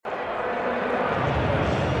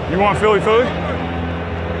You want Philly?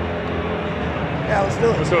 Yeah, let's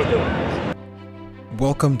do it. Let's do it.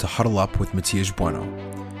 Welcome to Huddle Up with Matias Bueno,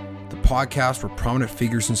 the podcast where prominent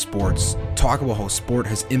figures in sports talk about how sport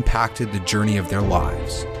has impacted the journey of their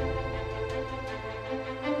lives.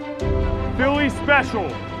 Philly special.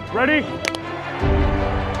 Ready?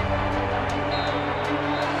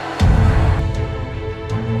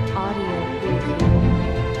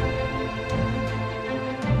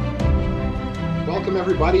 Welcome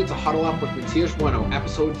everybody to Huddle Up with Matias Bueno,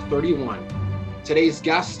 episode 31. Today's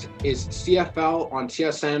guest is CFL on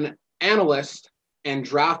TSN analyst and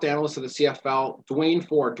draft analyst of the CFL, Duane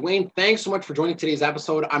Forde. Duane, thanks so much for joining today's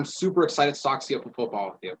episode. I'm super excited to talk CFL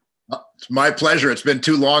football with you. It's my pleasure. It's been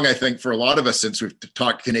too long, I think, for a lot of us since we've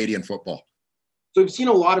talked Canadian football. So we've seen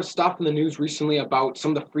a lot of stuff in the news recently about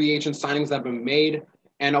some of the free agent signings that have been made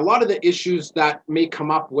and a lot of the issues that may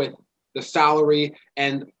come up with the salary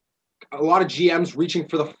and a lot of GMs reaching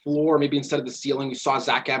for the floor, maybe instead of the ceiling. You saw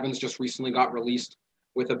Zach Evans just recently got released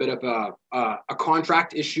with a bit of a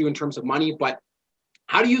contract issue in terms of money. But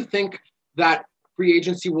how do you think that free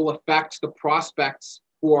agency will affect the prospects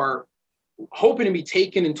who are hoping to be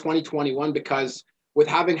taken in 2021? Because with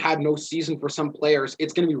having had no season for some players,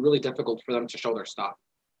 it's going to be really difficult for them to show their stuff.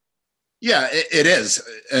 Yeah, it is.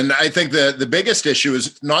 And I think the biggest issue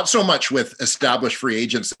is not so much with established free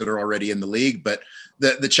agents that are already in the league, but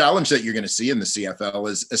the challenge that you're going to see in the CFL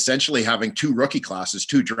is essentially having two rookie classes,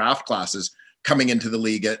 two draft classes coming into the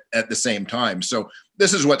league at the same time. So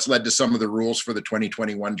this is what's led to some of the rules for the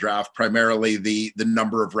 2021 draft, primarily the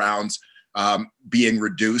number of rounds being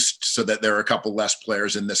reduced so that there are a couple less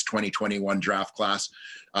players in this 2021 draft class.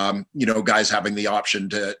 Guys having the option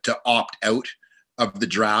to opt out of the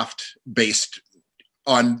draft based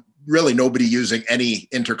on really nobody using any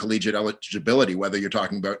intercollegiate eligibility, whether you're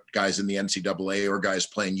talking about guys in the NCAA or guys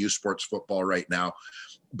playing youth sports football right now.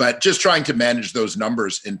 But just trying to manage those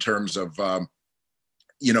numbers in terms of, the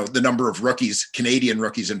number of rookies, Canadian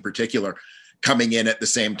rookies in particular, coming in at the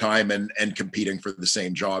same time and competing for the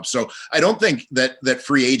same job. So I don't think that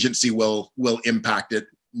free agency will impact it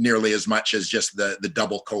nearly as much as just the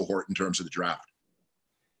double cohort in terms of the draft.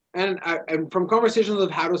 And from conversations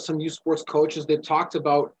I've had with some youth sports coaches, they've talked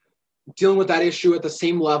about dealing with that issue at the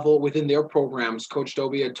same level within their programs. Coach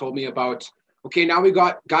Dobie had told me about, okay, now we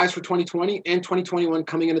got guys for 2020 and 2021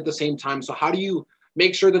 coming in at the same time. So how do you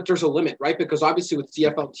make sure that there's a limit, right? Because obviously with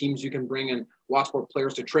CFL teams, you can bring in lots more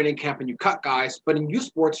players to training camp and you cut guys. But in youth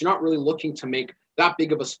sports, you're not really looking to make that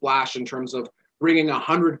big of a splash in terms of bringing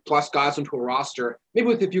 100 plus guys into a roster, maybe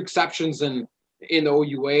with a few exceptions in the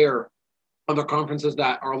OUA or other conferences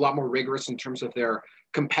that are a lot more rigorous in terms of their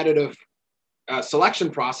competitive selection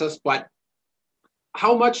process. But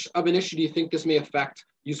how much of an issue do you think this may affect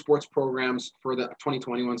youth sports programs for the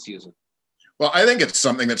 2021 season? Well, I think it's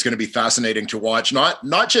something that's going to be fascinating to watch,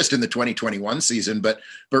 not just in the 2021 season, but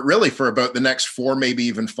really for about the next 4, maybe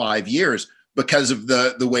even 5 years, because of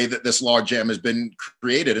the way that this logjam has been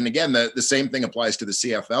created. And again, the same thing applies to the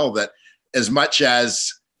CFL, that as much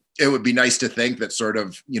as it would be nice to think that sort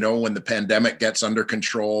of, when the pandemic gets under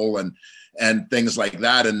control and things like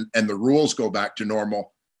that, and the rules go back to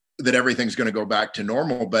normal, that everything's going to go back to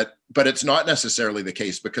normal. But it's not necessarily the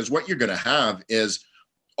case, because what you're going to have is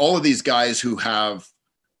all of these guys who have,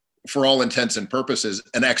 for all intents and purposes,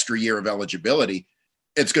 an extra year of eligibility.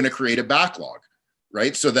 It's going to create a backlog,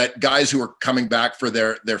 right? So that guys who are coming back for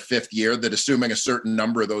their fifth year, that assuming a certain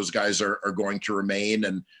number of those guys are going to remain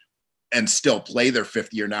and still play their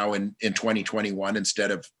fifth year now in 2021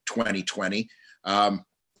 instead of 2020.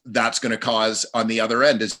 That's going to cause, on the other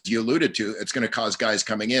end, as you alluded to, it's going to cause guys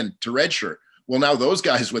coming in to redshirt. Well, now those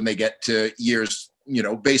guys, when they get to years,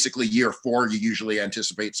 basically year 4, you usually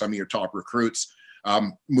anticipate some of your top recruits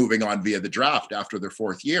moving on via the draft after their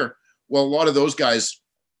 4th year. Well, a lot of those guys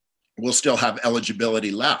will still have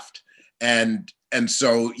eligibility left. And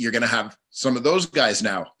so you're going to have some of those guys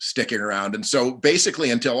now sticking around. And so basically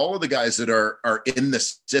until all of the guys that are in the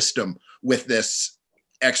system with this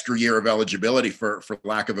extra year of eligibility, for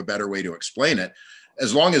lack of a better way to explain it,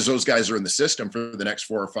 as long as those guys are in the system for the next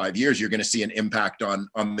 4 or 5 years, you're going to see an impact on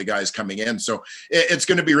the guys coming in. So it's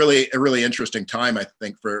going to be a really interesting time, I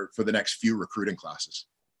think, for the next few recruiting classes.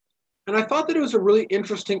 And I thought that it was a really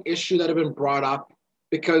interesting issue that had been brought up,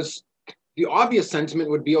 because the obvious sentiment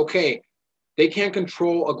would be, okay, they can't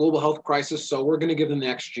control a global health crisis, so we're going to give them the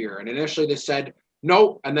next year. And initially they said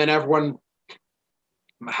no, and then everyone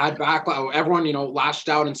had backlash. Everyone, lashed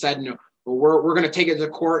out and said, we're going to take it to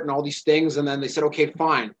court and all these things. And then they said, okay,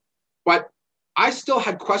 fine. But I still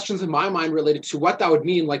had questions in my mind related to what that would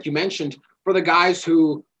mean, like you mentioned, for the guys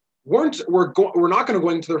who we're not going to go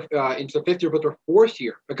into the fifth year, but their fourth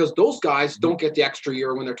year, because those guys don't get the extra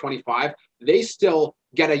year when they're 25. They still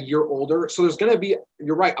get a year older. So there's going to be,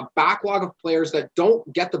 you're right, a backlog of players that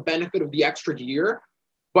don't get the benefit of the extra year,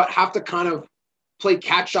 but have to kind of play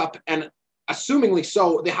catch up. And assumingly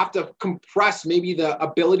so, they have to compress maybe the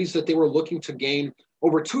abilities that they were looking to gain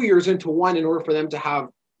over 2 years into one in order for them to have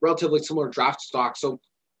relatively similar draft stock. So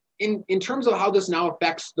in terms of how this now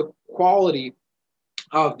affects the quality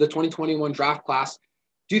of the 2021 draft class,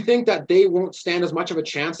 do you think that they won't stand as much of a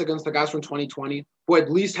chance against the guys from 2020 who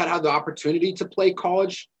at least had the opportunity to play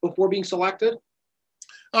college before being selected?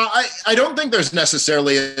 I don't think there's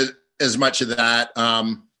necessarily as much of that.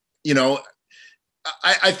 I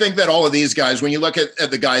think that all of these guys, when you look at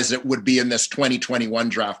the guys that would be in this 2021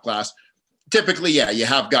 draft class, typically, you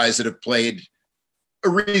have guys that have played a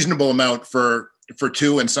reasonable amount for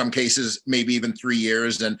 2, in some cases, maybe even 3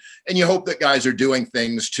 years. And you hope that guys are doing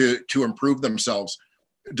things to improve themselves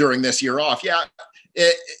during this year off. Yeah,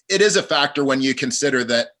 it is a factor when you consider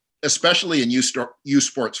that, especially in youth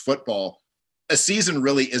sports football, a season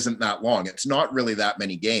really isn't that long. It's not really that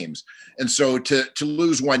many games. And so to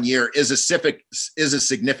lose 1 year is a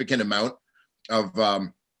significant amount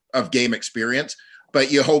of game experience.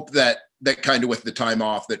 But you hope that kind of with the time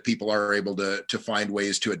off that people are able to find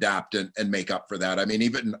ways to adapt and make up for that. I mean,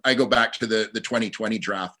 even I go back to the 2020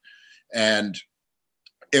 draft, and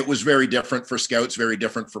it was very different for scouts, very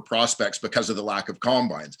different for prospects because of the lack of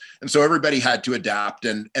combines. And so everybody had to adapt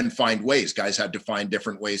and find ways. Guys had to find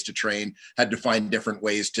different ways to train, had to find different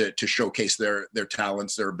ways to showcase their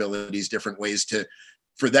talents, their abilities, different ways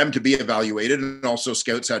for them to be evaluated. And also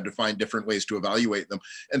scouts had to find different ways to evaluate them.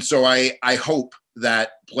 And so I hope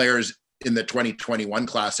that players in the 2021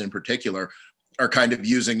 class in particular are kind of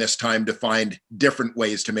using this time to find different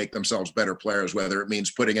ways to make themselves better players, whether it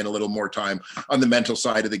means putting in a little more time on the mental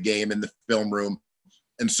side of the game in the film room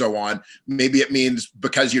and so on. Maybe it means,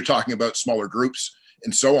 because you're talking about smaller groups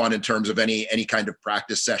and so on, in terms of any kind of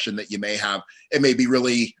practice session that you may have, it may be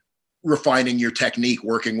really refining your technique,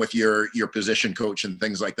 working with your position coach and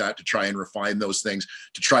things like that to try and refine those things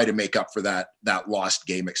to try to make up for that lost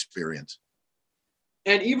game experience.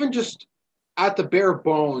 And even just at the bare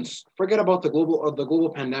bones, forget about the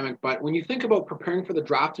global pandemic, but when you think about preparing for the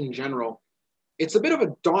draft in general, it's a bit of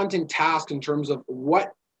a daunting task in terms of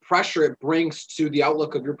what pressure it brings to the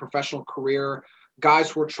outlook of your professional career.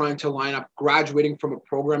 Guys who are trying to line up graduating from a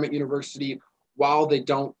program at university while they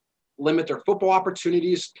don't limit their football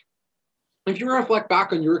opportunities. If you reflect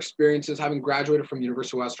back on your experiences having graduated from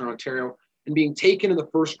University of Western Ontario and being taken in the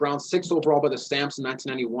first round, 6th overall by the Stamps in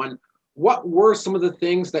 1991, what were some of the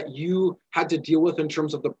things that you had to deal with in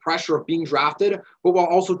terms of the pressure of being drafted, but while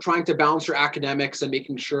also trying to balance your academics and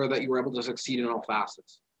making sure that you were able to succeed in all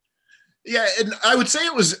facets? Yeah, and I would say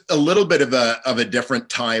it was a little bit of a different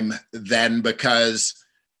time then, because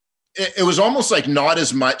it was almost like not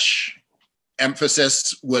as much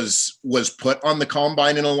emphasis was put on the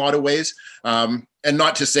combine in a lot of ways. And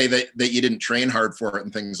not to say that you didn't train hard for it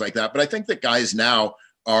and things like that, but I think that guys now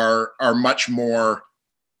are much more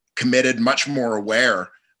committed, much more aware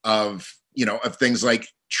of things like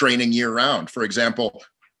training year round. For example,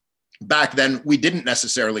 back then we didn't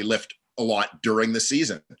necessarily lift a lot during the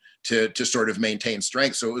season to sort of maintain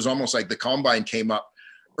strength. So it was almost like the combine came up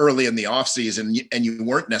early in the off season and you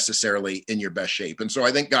weren't necessarily in your best shape. And so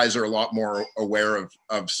I think guys are a lot more aware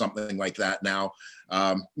of something like that now.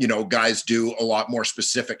 Guys do a lot more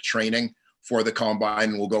specific training for the combine,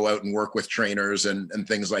 and will go out and work with trainers and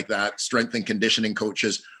things like that. Strength and conditioning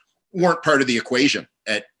coaches weren't part of the equation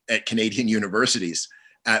at Canadian universities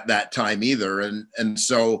at that time either. And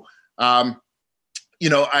so,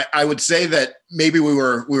 I would say that maybe we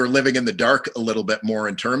were living in the dark a little bit more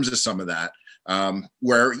in terms of some of that,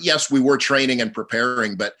 where yes, we were training and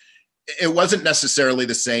preparing, but it wasn't necessarily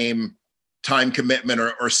the same time commitment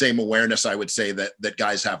or same awareness, I would say, that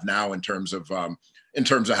guys have now in terms of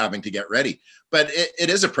having to get ready. But it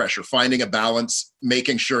is a pressure, finding a balance,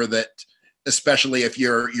 making sure that, especially if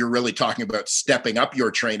you're really talking about stepping up your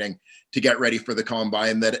training to get ready for the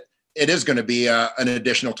combine, that it is going to be an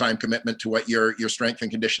additional time commitment to what your strength and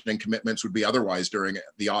conditioning commitments would be otherwise during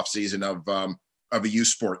the off season of a youth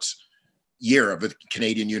sports year, of a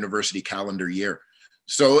Canadian university calendar year.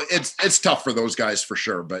 So it's tough for those guys for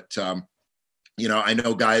sure. But I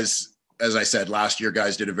know guys, as I said, last year,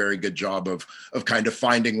 guys did a very good job of kind of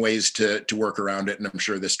finding ways to work around it. And I'm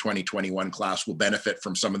sure this 2021 class will benefit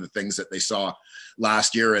from some of the things that they saw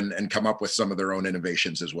last year and come up with some of their own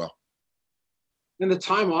innovations as well. And the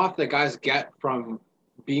time off that guys get from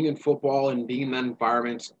being in football and being in that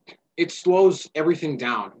environment, it slows everything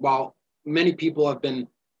down. While many people have been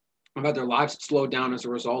have had their lives slowed down as a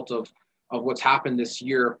result of what's happened this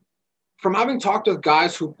year. From having talked with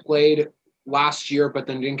guys who played last year but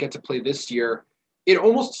then didn't get to play this year, it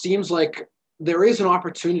almost seems like there is an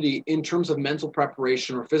opportunity in terms of mental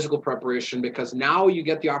preparation or physical preparation, because now you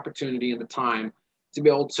get the opportunity and the time to be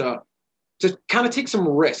able to kind of take some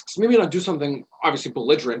risks, maybe not do something obviously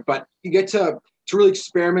belligerent, but you get to really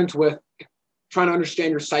experiment with trying to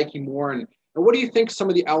understand your psyche more. And what do you think some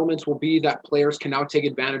of the elements will be that players can now take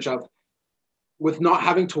advantage of with not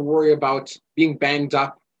having to worry about being banged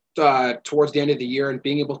up towards the end of the year, and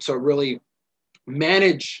being able to really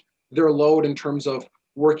manage their load in terms of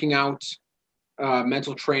working out,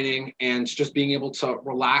 mental training, and just being able to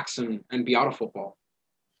relax and be out of football?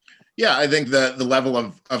 Yeah, I think the level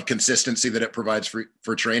of consistency that it provides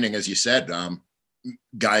for training, as you said,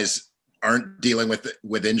 guys aren't dealing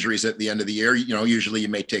with injuries at the end of the year. You know, usually you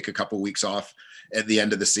may take a couple of weeks off at the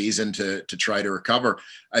end of the season to try to recover.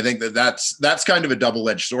 I think that's kind of a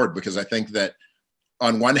double-edged sword, because I think that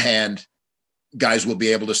on one hand, guys will be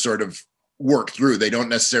able to sort of work through. They don't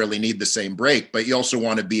necessarily need the same break, but you also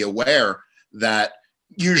want to be aware that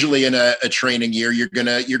usually in a training year, you're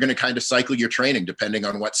gonna kind of cycle your training depending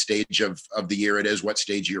on what stage of the year it is, what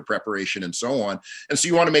stage of your preparation, and so on. And so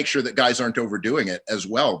you want to make sure that guys aren't overdoing it as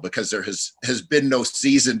well, because there has been no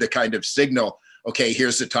season to kind of signal, okay,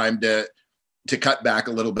 here's the time to cut back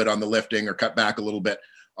a little bit on the lifting or cut back a little bit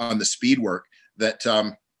on the speed work. That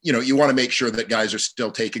you want to make sure that guys are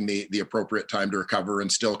still taking the appropriate time to recover,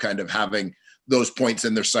 and still kind of having those points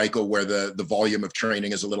in their cycle where the volume of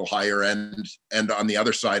training is a little higher and on the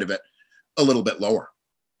other side of it, a little bit lower.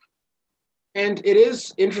 And it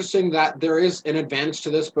is interesting that there is an advantage to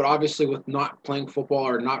this, but obviously with not playing football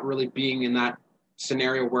or not really being in that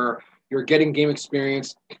scenario where you're getting game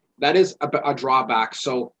experience, that is a drawback.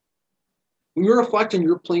 So when you reflect on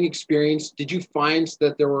your playing experience, did you find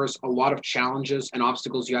that there was a lot of challenges and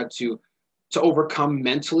obstacles you had to overcome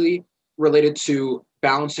mentally related to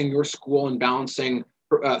balancing your school and balancing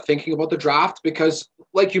thinking about the draft? Because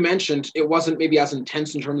like you mentioned, it wasn't maybe as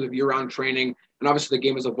intense in terms of year-round training, and obviously the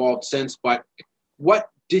game has evolved since, but what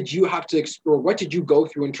did you have to explore? What did you go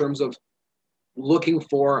through in terms of looking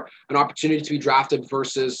for an opportunity to be drafted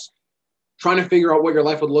versus trying to figure out what your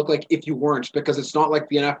life would look like if you weren't? Because it's not like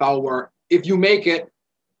the NFL where if you make it,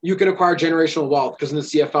 you can acquire generational wealth, because in the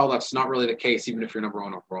CFL, that's not really the case, even if you're number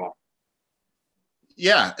one overall.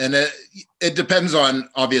 Yeah, and it depends on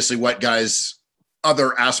obviously what guys'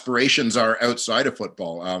 other aspirations are outside of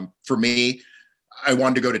football. For me, I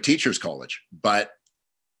wanted to go to teachers college, but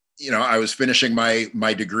I was finishing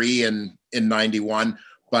my degree in 91,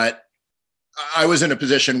 but I was in a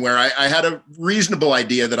position where I had a reasonable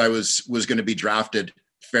idea that I was going to be drafted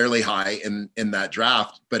fairly high in that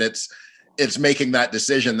draft, but it's making that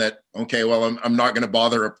decision that, okay, well, I'm not going to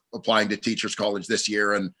bother applying to teachers college this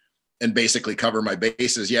year and basically cover my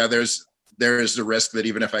bases. Yeah, there is the risk that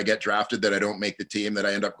even if I get drafted, that I don't make the team, that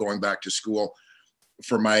I end up going back to school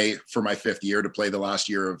for my fifth year to play the last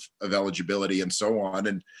year of eligibility and so on.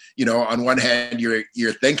 And, on one hand,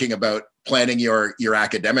 you're thinking about planning your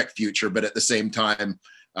academic future, but at the same time,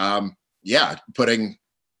 putting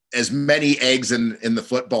as many eggs in the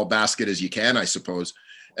football basket as you can, I suppose.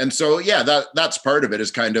 And so, yeah, that's part of it, is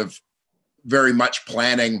kind of very much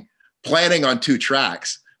planning on two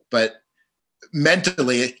tracks. But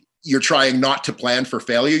mentally, you're trying not to plan for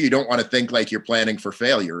failure. You don't want to think like you're planning for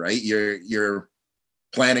failure, right? You're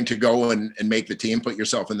planning to go and make the team, put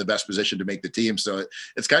yourself in the best position to make the team. So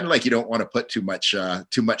it's kind of like you don't want to put too much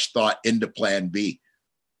thought into plan B.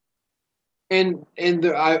 And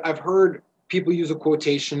I've heard people use a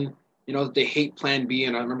quotation, that they hate plan B.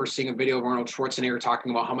 And I remember seeing a video of Arnold Schwarzenegger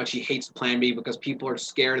talking about how much he hates plan B because people are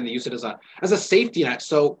scared and they use it as a safety net.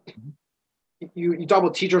 So you talk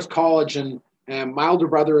about teachers college, and my older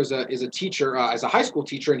brother is a teacher, as a high school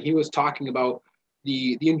teacher, and he was talking about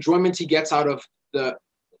the enjoyment he gets out of the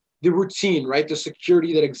routine, right? The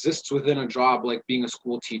security that exists within a job like being a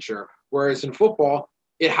school teacher. Whereas in football,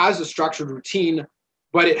 it has a structured routine,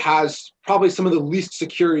 but it has probably some of the least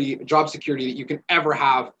job security that you can ever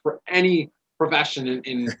have for any profession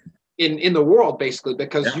in the world, basically,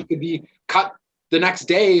 because you could be cut the next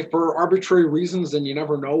day for arbitrary reasons, and you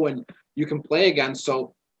never know when you can play again.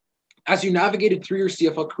 So as you navigated through your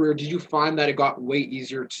CFL career, did you find that it got way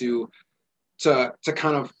easier to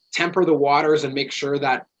kind of temper the waters and make sure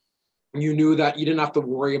that you knew that you didn't have to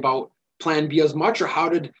worry about plan B as much? Or how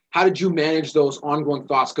did you manage those ongoing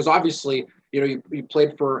thoughts? Because obviously, you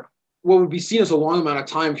played for what would be seen as a long amount of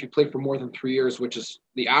time if you played for more than 3 years, which is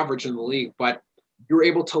the average in the league, but you were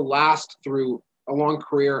able to last through a long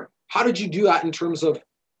career. How did you do that in terms of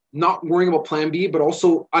not worrying about plan B, but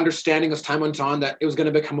also understanding as time went on that it was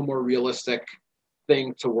going to become a more realistic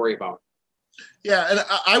thing to worry about? Yeah, and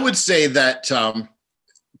I would say that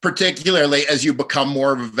particularly as you become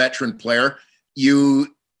more of a veteran player, you're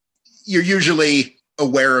usually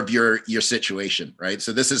aware of your situation, right?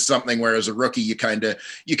 So this is something where as a rookie, you kind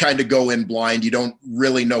of go in blind. You don't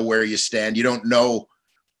really know where you stand. You don't know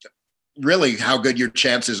really how good your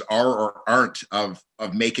chances are or aren't of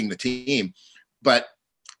making the team. But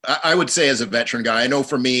I would say as a veteran guy, I know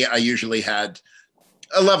for me, I usually had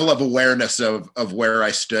a level of awareness of where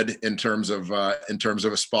I stood in terms of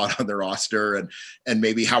a spot on the roster and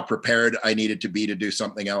maybe how prepared I needed to be to do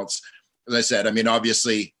something else. As I said, I mean,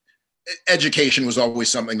 obviously education was always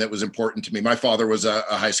something that was important to me. My father was a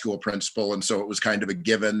high school principal. And so it was kind of a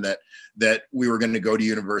given that we were going to go to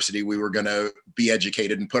university. We were going to be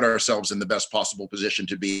educated and put ourselves in the best possible position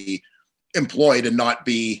to be employed and not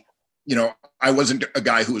be, I wasn't a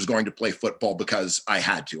guy who was going to play football because I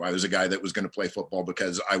had to. I was a guy that was going to play football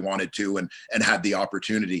because I wanted to and had the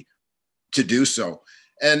opportunity to do so.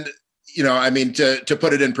 And, I mean, to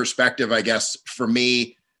put it in perspective, I guess for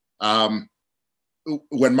me,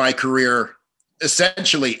 when my career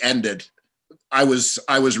essentially ended, I was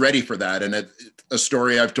ready for that. And a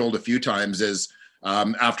story I've told a few times is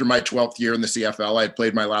after my 12th year in the CFL, I had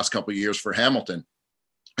played my last couple of years for Hamilton,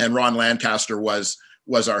 and Ron Lancaster was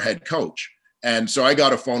our head coach. And so I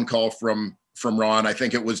got a phone call from Ron. I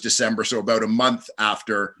think it was December, so about a month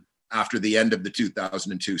after the end of the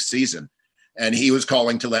 2002 season. And he was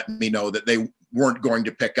calling to let me know that they weren't going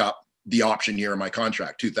to pick up the option year of my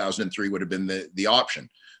contract. 2003 would have been the option.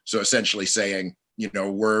 So essentially saying,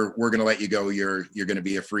 we're going to let you go. You're going to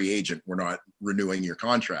be a free agent. We're not renewing your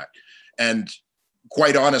contract. And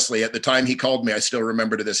quite honestly, at the time he called me, I still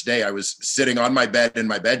remember to this day, I was sitting on my bed in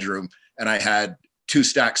my bedroom and I had 2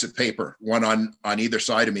 stacks of paper, one on either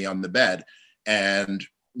side of me on the bed. And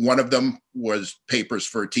one of them was papers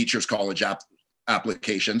for Teachers College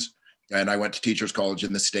applications. And I went to Teachers College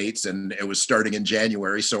in the States, and it was starting in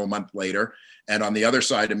January, so a month later. And on the other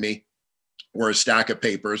side of me were a stack of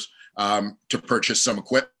papers to purchase some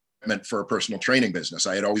equipment for a personal training business.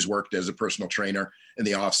 I had always worked as a personal trainer in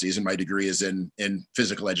the off season. My degree is in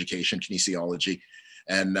physical education, kinesiology.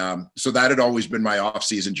 And so that had always been my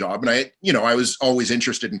off-season job. And I was always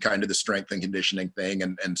interested in kind of the strength and conditioning thing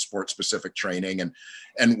and sport-specific training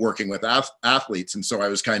and working with athletes. And so I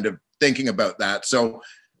was kind of thinking about that. So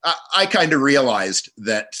I kind of realized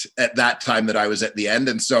that at that time that I was at the end.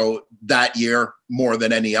 And so that year, more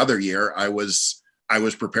than any other year, I was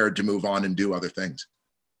prepared to move on and do other things.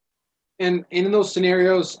 And in those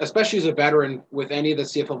scenarios, especially as a veteran, with any of the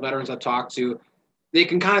CFL veterans I've talked to, they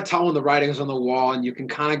can kind of tell when the writing's on the wall, and you can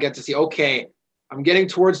kind of get to see, okay, I'm getting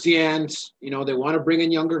towards the end. They want to bring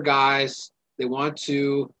in younger guys. They want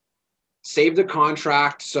to save the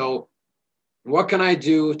contract. So what can I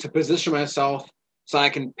do to position myself so I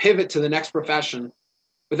can pivot to the next profession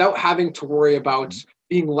without having to worry about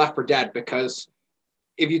being left for dead? Because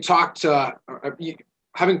if you talk to,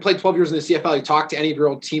 having played 12 years in the CFL, you talk to any of your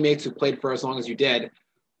old teammates who played for as long as you did,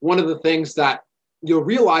 one of the things that you'll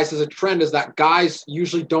realize as a trend is that guys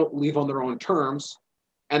usually don't leave on their own terms,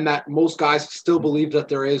 and that most guys still believe that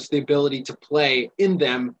there is the ability to play in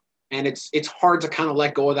them. And it's hard to kind of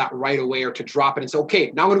let go of that right away, or to drop it and say,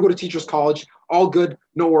 okay, now I'm going to go to Teachers College. All good.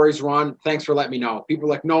 No worries, Ron. Thanks for letting me know. People are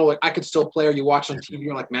like, no, like I could still play. Or you watch on TV,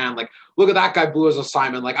 you're like, man, like, look at that guy blew his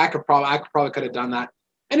assignment. Like I probably could have done that.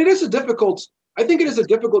 And it is a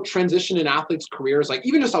difficult transition in athletes' careers, like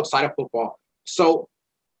even just outside of football. So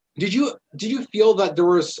did you feel that there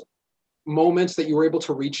was moments that you were able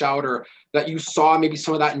to reach out, or that you saw maybe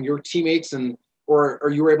some of that in your teammates,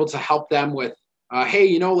 or you were able to help them with,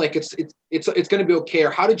 hey, like it's going to be okay?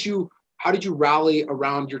 Or how did you rally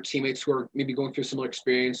around your teammates who are maybe going through a similar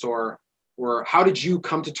experience, or how did you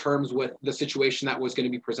come to terms with the situation that was going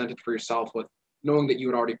to be presented for yourself, with knowing that you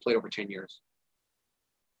had already played over 10 years?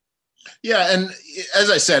 Yeah. And as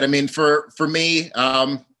I said, I mean, for me,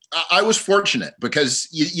 I was fortunate because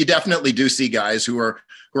you definitely do see guys who are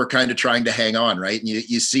kind of trying to hang on, right? And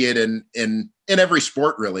you see it in every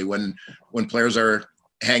sport, really, when players are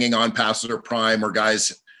hanging on past their prime, or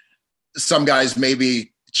some guys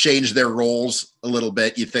maybe change their roles a little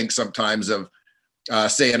bit. You think sometimes of,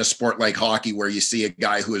 say, in a sport like hockey, where you see a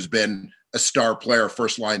guy who has been a star player,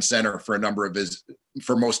 first line center for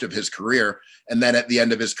most of his career, and then at the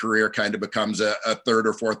end of his career kind of becomes a third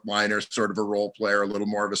or fourth liner, sort of a role player, a little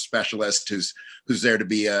more of a specialist who's there to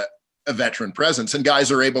be a veteran presence. And guys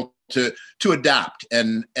are able to adapt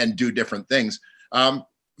and do different things.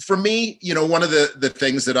 For me, one of the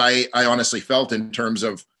things that I honestly felt in terms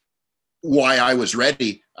of why I was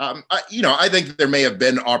ready. I think there may have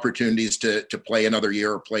been opportunities to play another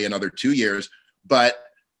year or play another 2 years, but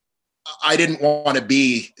I didn't want to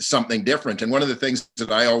be something different. And one of the things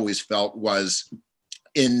that I always felt was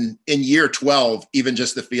in year 12, even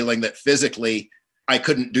just the feeling that physically I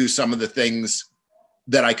couldn't do some of the things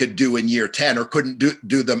that I could do in year 10, or couldn't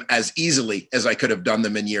do them as easily as I could have done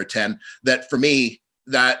them in year 10, that for me,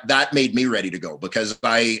 that made me ready to go, because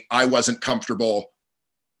I wasn't comfortable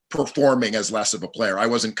performing as less of a player. I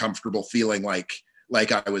wasn't comfortable feeling like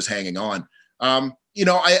I was hanging on. I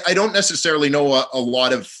don't necessarily know a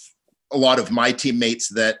lot of my teammates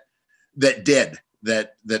that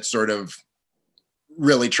sort of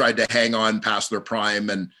really tried to hang on past their prime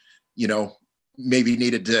and, maybe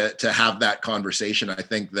needed to have that conversation. I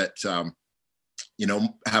think that,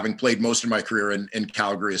 having played most of my career in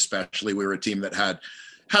Calgary, especially, we were a team that had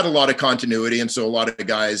a lot of continuity. And so a lot of the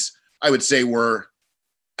guys, I would say,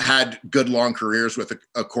 had good long careers with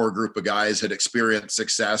a core group of guys, had experienced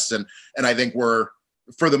success. And I think we're,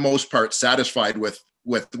 for the most part, satisfied with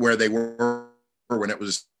where they were when it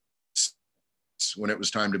was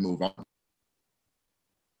time to move on.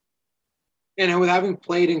 And with having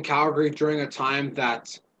played in Calgary during a time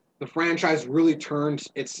that the franchise really turned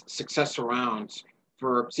its success around,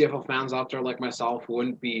 for CFL fans out there like myself who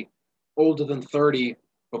wouldn't be older than 30,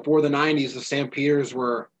 before the 90s, the St. Peters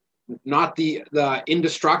were not the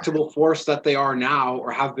indestructible force that they are now,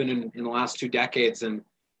 or have been in the last 2 decades. And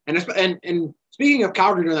speaking of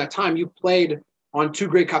Calgary during that time, you played on 2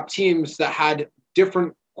 Grey Cup teams that had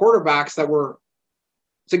different quarterbacks that were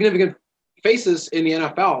significant faces in the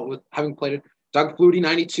NFL, with having played it. Doug Flutie,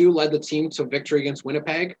 92, led the team to victory against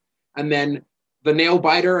Winnipeg. And then the nail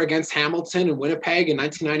biter against Hamilton in Winnipeg in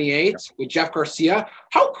 1998 with Jeff Garcia.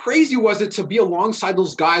 How crazy was it to be alongside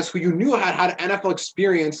those guys who you knew had NFL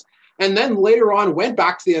experience, and then later on went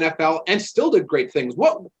back to the NFL and still did great things?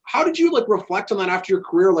 How did you reflect on that after your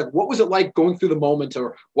career? What was it like going through the moment,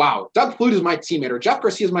 or, wow, Doug Flutie is my teammate, or Jeff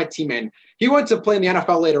Garcia is my teammate? He went to play in the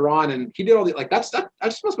NFL later on, and he did all the, that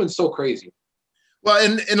just must have been so crazy.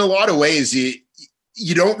 Well, in a lot of ways,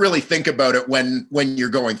 you don't really think about it when you're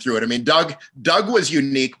going through it. I mean, Doug was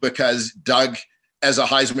unique because Doug, as a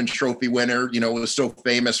Heisman Trophy winner, was so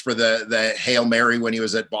famous for the Hail Mary when he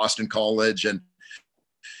was at Boston College,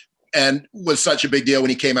 and was such a big deal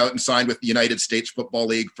when he came out and signed with the United States Football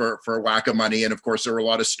League for a whack of money. And of course, there were a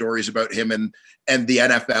lot of stories about him and the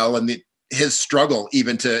NFL and his struggle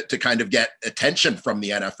even to kind of get attention from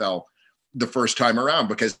the NFL the first time around,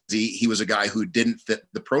 because he was a guy who didn't fit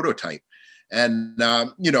the prototype. And,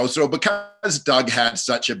 so because Doug had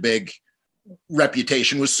such a big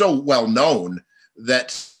reputation, was so well known,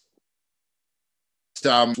 that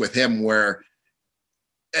with him, where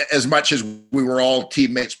as much as we were all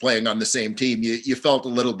teammates playing on the same team, you felt a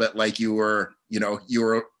little bit like you were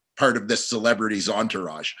part of this celebrity's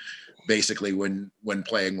entourage, basically, when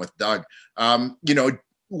playing with Doug.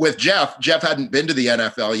 With Jeff hadn't been to the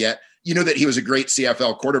NFL yet. You know that he was a great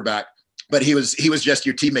CFL quarterback, but he was just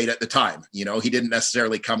your teammate at the time. He didn't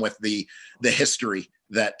necessarily come with the history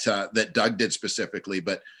that Doug did specifically.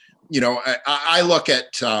 But I look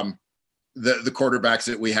at the quarterbacks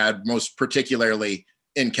that we had, most particularly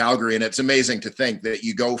in Calgary, and it's amazing to think that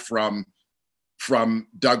you go from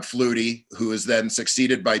Doug Flutie, who is then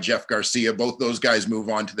succeeded by Jeff Garcia. Both those guys move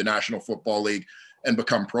on to the National Football League and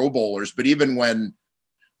become Pro Bowlers. But even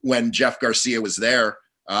when Jeff Garcia was there,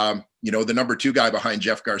 the number 2 guy behind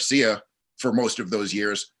Jeff Garcia for most of those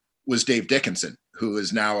years was Dave Dickenson, who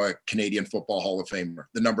is now a Canadian Football Hall of Famer.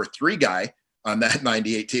 The number 3 guy on that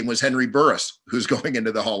 98 team was Henry Burris, who's going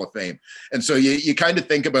into the Hall of Fame. And so you kind of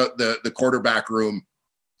think about the quarterback room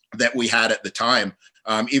that we had at the time.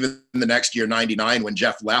 Even the next year, 99, when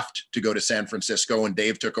Jeff left to go to San Francisco and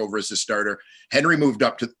Dave took over as the starter, Henry moved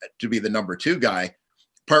up to be the number 2 guy.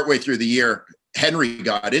 Partway through the year, Henry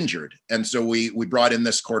got injured. And so we brought in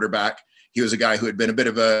this quarterback. He was a guy who had been a bit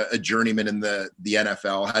of a journeyman in the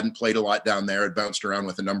NFL, hadn't played a lot down there, had bounced around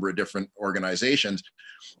with a number of different organizations.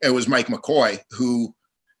 It was Mike McCoy, who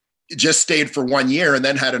just stayed for 1 year and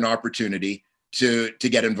then had an opportunity to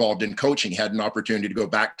get involved in coaching. He had an opportunity to go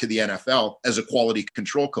back to the NFL as a quality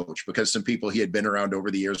control coach, because some people he had been around over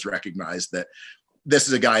the years recognized that this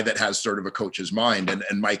is a guy that has sort of a coach's mind.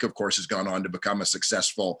 And Mike, of course, has gone on to become a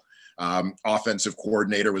successful offensive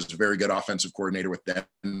coordinator, was a very good offensive coordinator with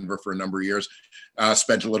Denver for a number of years,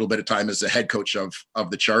 spent a little bit of time as the head coach of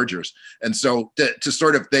the Chargers. And so to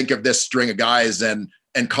sort of think of this string of guys and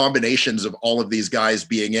combinations of all of these guys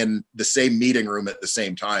being in the same meeting room at the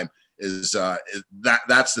same time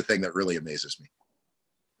that's the thing that really amazes me.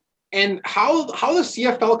 and how the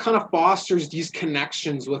CFL kind of fosters these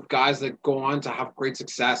connections with guys that go on to have great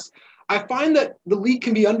success. I find that the league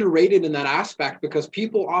can be underrated in that aspect because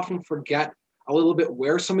people often forget a little bit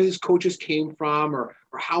where some of these coaches came from or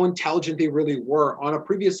how intelligent they really were. On a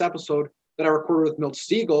previous episode that I recorded with Milt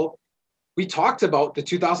Siegel, we talked about the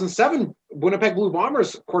 2007 Winnipeg Blue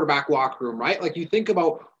Bombers quarterback locker room, right? Like you think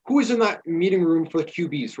about who is in that meeting room for the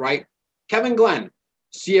QBs, right? Kevin Glenn,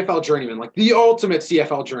 CFL journeyman, like the ultimate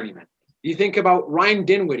CFL journeyman. You think about Ryan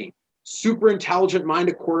Dinwiddie, super intelligent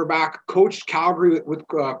minded quarterback, coached Calgary with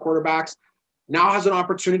quarterbacks, now has an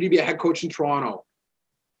opportunity to be a head coach in Toronto.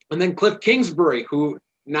 And then Cliff Kingsbury, who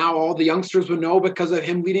now all the youngsters would know because of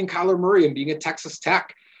him leading Kyler Murray and being at Texas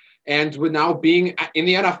Tech, and with now being in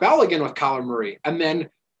the NFL again with Kyler Murray. And then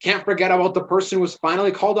can't forget about the person who was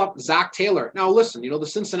finally called up, Zach Taylor. Now, listen, the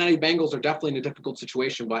Cincinnati Bengals are definitely in a difficult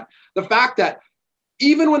situation, but the fact that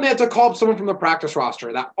even when they had to call up someone from the practice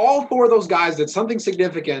roster, that all four of those guys did something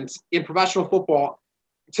significant in professional football,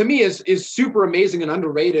 to me is super amazing and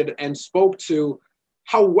underrated, and spoke to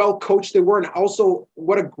how well coached they were and also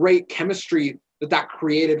what a great chemistry that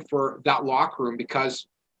created for that locker room. Because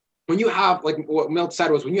when you have, like what Milt said,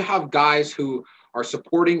 was when you have guys who are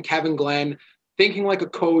supporting Kevin Glenn, thinking like a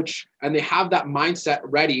coach, and they have that mindset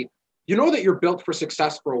ready, you know that you're built for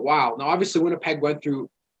success for a while. Now, obviously, Winnipeg went through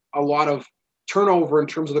a lot of turnover in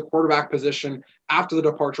terms of the quarterback position after the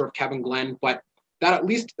departure of Kevin Glenn, but that at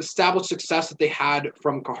least established success that they had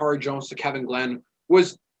from Kahari Jones to Kevin Glenn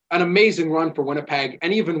was an amazing run for Winnipeg.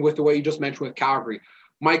 And even with the way you just mentioned with Calgary,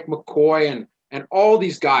 Mike McCoy and all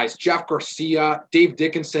these guys, Jeff Garcia, Dave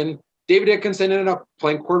Dickinson. David Dickinson ended up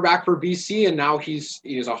playing quarterback for BC, and now he's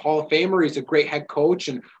a Hall of Famer. He's a great head coach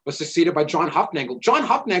and was succeeded by John Hufnagel. John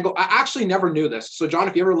Hufnagel, I actually never knew this. So John,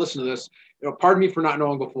 if you ever listen to this, pardon me for not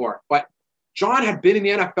knowing before, but John had been in the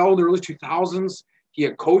NFL in the early 2000s. He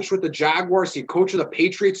had coached with the Jaguars. He had coached with the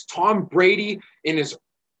Patriots. Tom Brady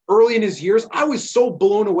early in his years. I was so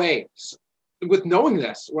blown away with knowing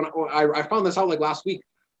this when I found this out like last week.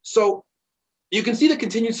 So you can see the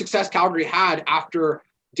continued success Calgary had after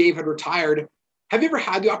Dave had retired. Have you ever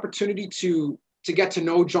had the opportunity to get to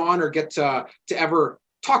know John or get to ever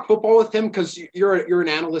talk football with him? Because you're an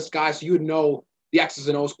analyst guy, so you would know the X's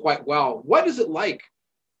and O's quite well. What is it like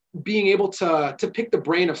being able to pick the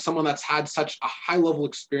brain of someone that's had such a high level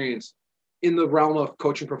experience in the realm of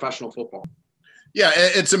coaching professional football? Yeah,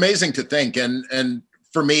 it's amazing to think. And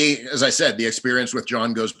for me, as I said, the experience with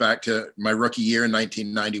John goes back to my rookie year in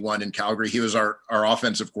 1991 in Calgary. He was our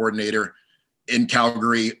offensive coordinator in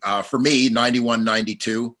Calgary for me, 91,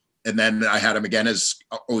 92. And then I had him again as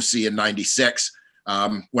OC in 96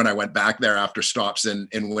 when I went back there after stops in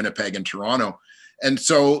Winnipeg and Toronto. And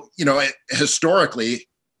so, historically,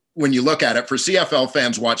 when you look at it, for CFL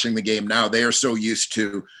fans watching the game now, they are so used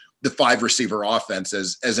to the 5 receiver offense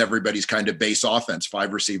as everybody's kind of base offense,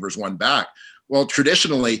 5 receivers, 1 back. Well,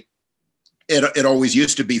 traditionally, it always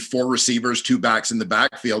used to be 4 receivers, 2 backs in the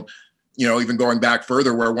backfield, even going back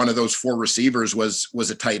further where one of those 4 receivers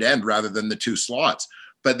was a tight end rather than the 2 slots.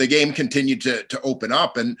 But the game continued to open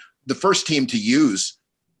up, and the first team to use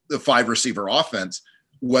the 5 receiver offense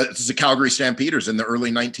was the Calgary Stampeders in the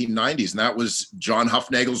early 1990s. And that was John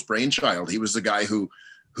Hufnagel's brainchild. He was the guy who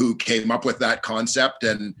came up with that concept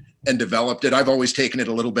and developed it. I've always taken it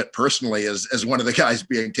a little bit personally as one of the guys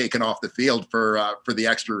being taken off the field for the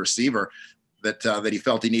extra receiver that he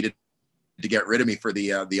felt he needed to get rid of me for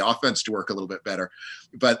the offense to work a little bit better.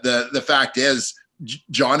 But the fact is,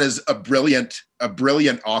 John is a brilliant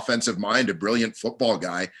offensive mind, a brilliant football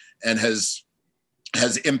guy, and has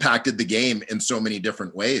impacted the game in so many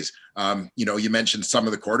different ways. You mentioned some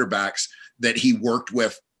of the quarterbacks that he worked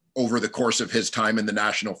with over the course of his time in the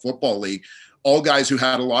National Football League, all guys who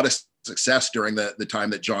had a lot of success during the time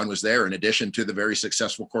that John was there, in addition to the very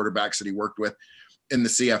successful quarterbacks that he worked with in the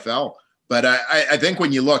CFL. But I think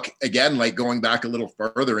when you look, again, like going back a little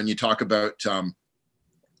further and you talk about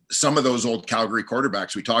some of those old Calgary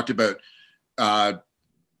quarterbacks, we talked about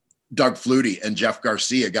Doug Flutie and Jeff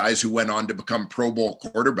Garcia, guys who went on to become Pro Bowl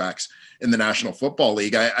quarterbacks in the National Football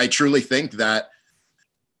League. I truly think that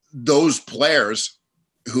those players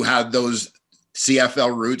who had those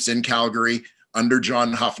CFL roots in Calgary under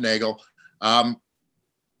John Hufnagel,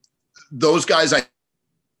 those guys, I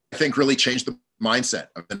think, really changed the mindset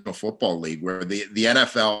of the National Football League, where the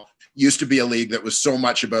NFL used to be a league that was so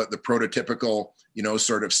much about the prototypical,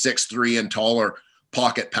 sort of 6'3" and taller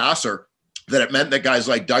pocket passer, that it meant that guys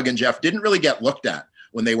like Doug and Jeff didn't really get looked at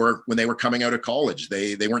when they were coming out of college.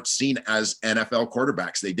 They weren't seen as NFL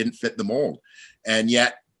quarterbacks. They didn't fit the mold. And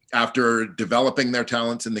yet, after developing their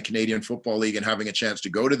talents in the Canadian Football League and having a chance to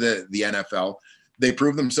go to the NFL, they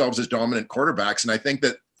prove themselves as dominant quarterbacks. And I think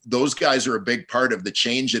that those guys are a big part of the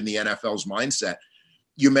change in the NFL's mindset.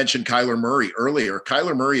 You mentioned Kyler Murray earlier.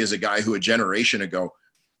 Kyler Murray is a guy who a generation ago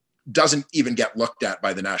doesn't even get looked at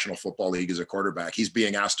by the National Football League as a quarterback. He's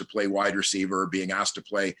being asked to play wide receiver, being asked to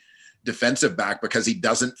play defensive back because he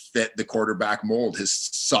doesn't fit the quarterback mold. His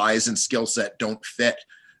size and skill set don't fit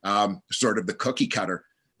sort of the cookie cutter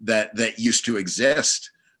that used to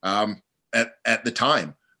exist at the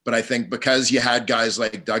time. But I think because you had guys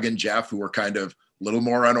like Doug and Jeff who were kind of a little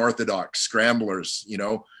more unorthodox, scramblers, you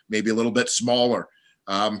know, maybe a little bit smaller,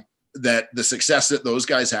 that the success that those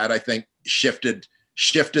guys had, I think, shifted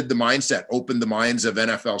the mindset, opened the minds of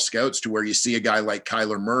NFL scouts to where you see a guy like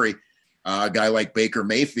Kyler Murray, a guy like Baker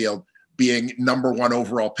Mayfield being number one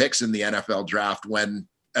overall picks in the NFL draft when,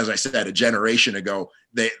 as I said, a generation ago,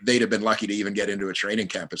 they'd have been lucky to even get into a training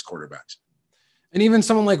camp as quarterbacks. And even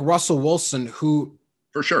someone like Russell Wilson, who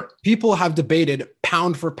for sure people have debated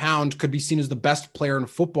pound for pound could be seen as the best player in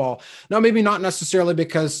football. Now, maybe not necessarily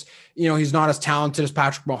because, you know, he's not as talented as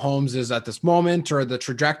Patrick Mahomes is at this moment or the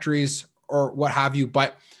trajectories or what have you,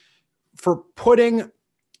 but for putting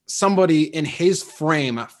somebody in his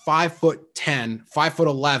frame, 5'10",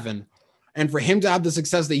 5'11", and for him to have the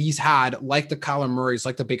success that he's had, like the Kyler Murrays,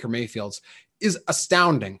 like the Baker Mayfields, is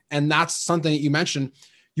astounding. And that's something that you mentioned.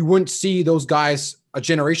 You wouldn't see those guys a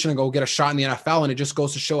generation ago get a shot in the NFL. And it just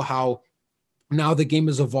goes to show how now the game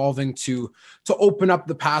is evolving to open up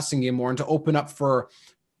the passing game more and to open up for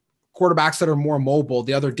quarterbacks that are more mobile.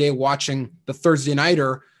 The other day watching the Thursday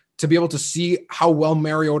Nighter, to be able to see how well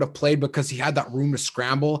Mariota played because he had that room to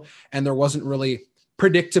scramble and there wasn't really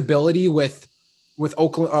predictability with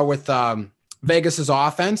Oakland with Vegas's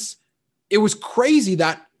offense. It was crazy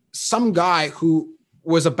that some guy who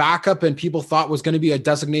was a backup and people thought was going to be a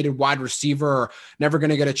designated wide receiver or never going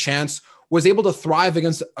to get a chance was able to thrive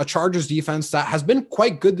against a Chargers defense that has been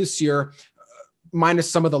quite good this year,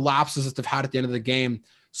 minus some of the lapses that they've had at the end of the game.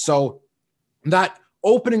 So that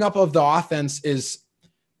opening up of the offense is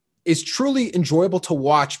truly enjoyable to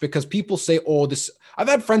watch because people say, I've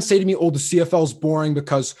had friends say to me, the CFL is boring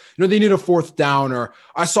because, you know, they need a fourth down, or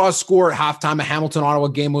I saw a score at halftime, a Hamilton Ottawa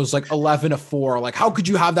game was like 11-4. Like, how could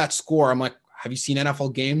you have that score? I'm like, have you seen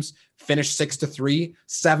NFL games finish 6-3,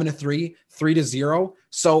 7-3, 3-0?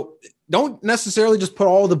 So don't necessarily just put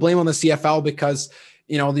all the blame on the CFL because,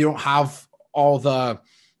 you know, you don't have all the,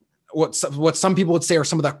 what some people would say are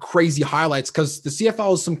some of the crazy highlights, because the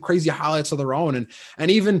CFL has some crazy highlights of their own.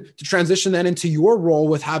 And even to transition then into your role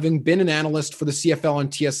with having been an analyst for the CFL and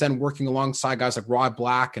TSN, working alongside guys like Rod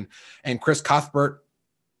Black and Chris Cuthbert,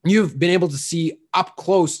 you've been able to see up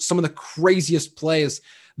close some of the craziest plays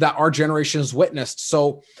that our generation has witnessed.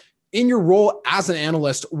 So in your role as an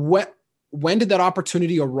analyst, when did that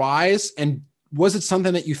opportunity arise? And was it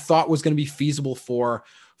something that you thought was going to be feasible for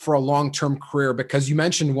a long-term career? Because you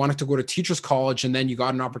mentioned wanting to go to teachers college and then you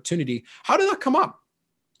got an opportunity. How did that come up?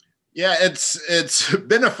 Yeah, it's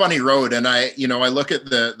been a funny road. And I look at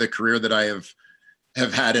the career that I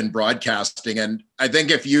have had in broadcasting. And I think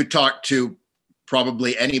if you talk to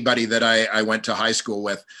probably anybody that I went to high school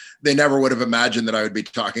with, they never would have imagined that I would be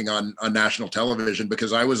talking on national television,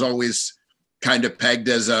 because I was always kind of pegged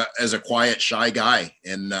as a quiet, shy guy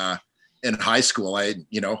in high school.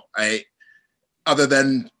 I other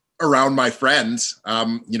than around my friends,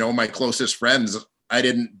 my closest friends, I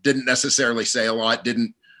didn't necessarily say a lot,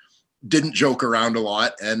 didn't joke around a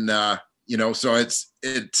lot. And, so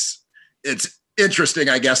it's interesting,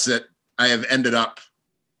 I guess, that I have ended up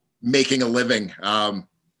making a living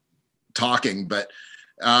talking. But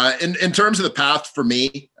in terms of the path for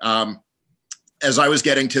me, as I was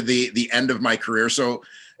getting to the end of my career, so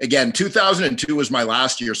again, 2002 was my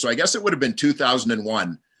last year. So I guess it would have been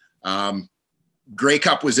 2001. Grey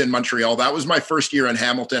Cup was in Montreal. That was my first year in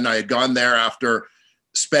Hamilton. I had gone there after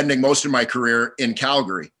spending most of my career in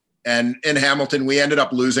Calgary. And in Hamilton, we ended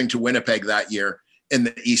up losing to Winnipeg that year in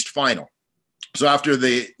the East Final. So after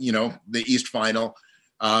the East Final,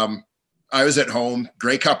 I was at home.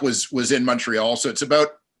 Grey Cup was in Montreal. So it's about,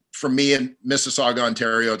 from me in Mississauga,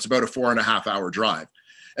 Ontario, it's about a 4.5 hour drive.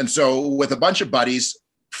 And so with a bunch of buddies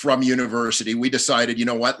from university, we decided, you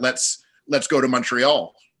know what, let's go to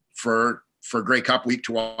Montreal for Grey Cup week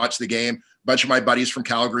to watch the game. A bunch of my buddies from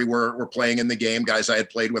Calgary were playing in the game, guys I had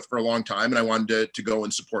played with for a long time, and I wanted to go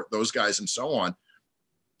and support those guys and so on.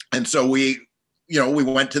 And so we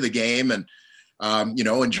went to the game and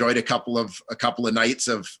enjoyed a couple of nights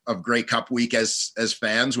of Grey Cup week as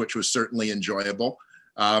fans, which was certainly enjoyable.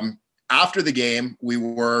 After the game, we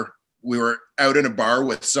were out in a bar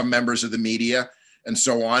with some members of the media and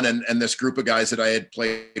so on, and this group of guys that I had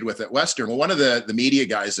played with at Western. Well, one of the media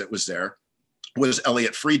guys that was there was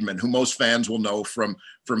Elliot Friedman, who most fans will know from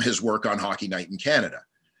his work on Hockey Night in Canada.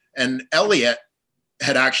 And Elliot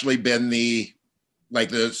had actually been the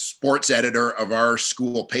sports editor of our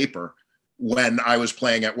school paper when I was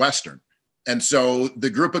playing at Western. And so the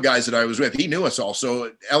group of guys that I was with, he knew us all.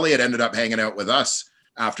 So Elliot ended up hanging out with us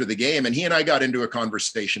after the game, and he and I got into a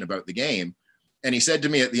conversation about the game. And he said to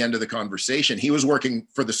me at the end of the conversation, he was working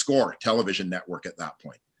for the Score television network at that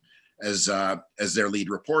point as their lead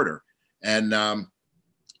reporter, and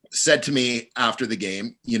said to me after the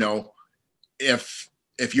game, you know, if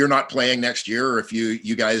you're not playing next year, or if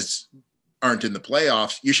you guys aren't in the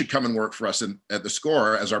playoffs, you should come and work for us at the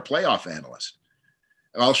Score as our playoff analyst.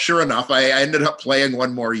 Well, sure enough, I ended up playing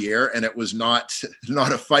one more year, and it was not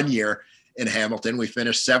a fun year in Hamilton. We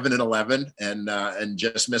finished 7-11 and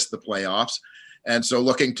just missed the playoffs. And so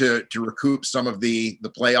looking to recoup some of the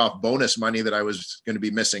playoff bonus money that I was going to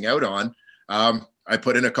be missing out on, I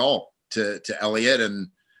put in a call to Elliot and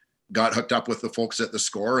got hooked up with the folks at the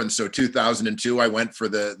Score. And so 2002, I went for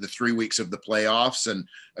the 3 weeks of the playoffs, and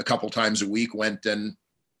a couple times a week went and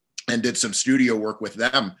did some studio work with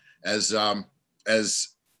them as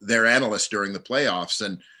their analyst during the playoffs,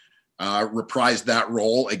 and reprised that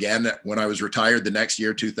role again when I was retired the next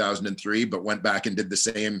year, 2003, but went back and did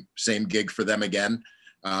the same gig for them again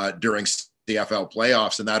during CFL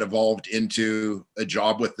playoffs. And that evolved into a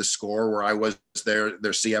job with the Score, where I was their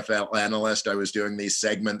CFL analyst. I was doing these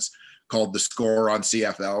segments called The Score on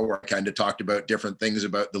CFL, where I kind of talked about different things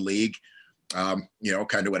about the league, you know,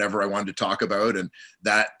 kind of whatever I wanted to talk about. And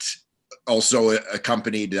that also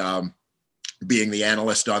accompanied being the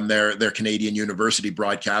analyst on their Canadian University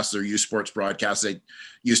broadcasts, their U Sports broadcasts. They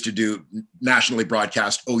used to do nationally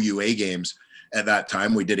broadcast OUA games at that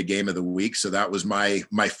time. We did a game of the week. So that was my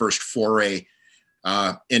first foray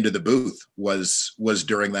into the booth was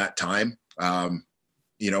during that time.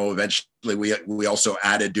 You know, eventually we also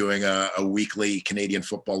added doing a weekly Canadian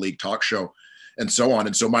Football League talk show and so on.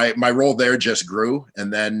 And so my role there just grew.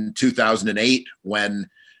 And then 2008, when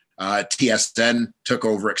TSN took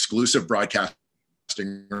over exclusive broadcasting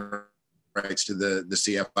rights to the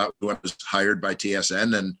CFL, I was hired by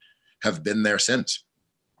TSN and have been there since.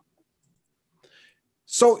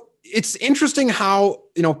 So it's interesting how,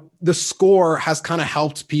 you know, the Score has kind of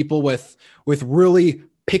helped people with really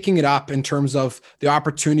picking it up in terms of the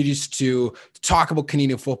opportunities to talk about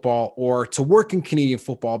Canadian football or to work in Canadian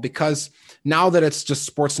football, because now that it's just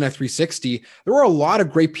Sportsnet 360, there were a lot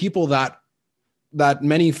of great people that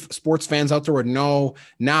many sports fans out there would know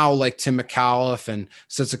now, like Tim McAuliffe and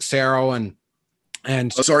Sid Cicero and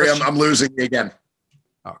oh, sorry, I'm losing you again.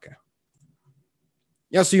 Okay.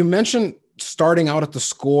 Yeah. So you mentioned starting out at the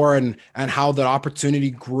Score and how that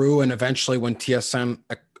opportunity grew. And eventually when TSN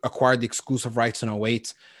acquired the exclusive rights in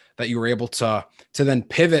 2008, that you were able to then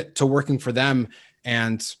pivot to working for them,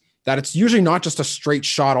 and that it's usually not just a straight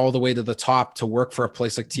shot all the way to the top to work for a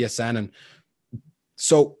place like TSN. And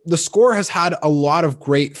so the Score has had a lot of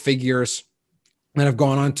great figures that have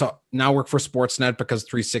gone on to now work for Sportsnet, because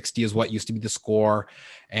 360 is what used to be the Score,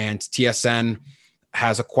 and TSN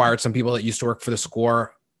has acquired some people that used to work for the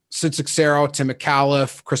Score. Sid Cicero, Tim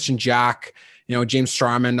McAuliffe, Christian Jack, you know, James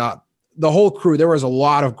Starman, the whole crew. There was a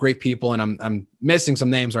lot of great people, and I'm missing some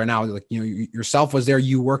names right now. Like, you know, yourself was there.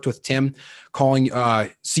 You worked with Tim calling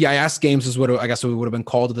CIS games, is what I guess it would have been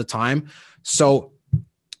called at the time. So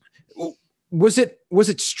was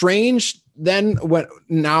it strange then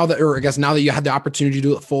now that you had the opportunity to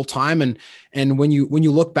do it full time, and when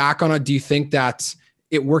you look back on it, do you think that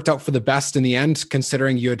it worked out for the best in the end,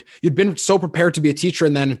 considering you'd been so prepared to be a teacher,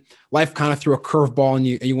 and then life kind of threw a curveball and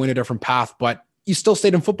you went a different path, but you still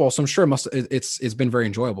stayed in football. So I'm sure it's been very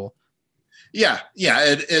enjoyable. Yeah,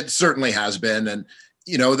 it certainly has been. And,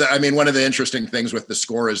 you know, I mean, one of the interesting things with the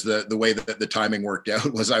Score is the way that the timing worked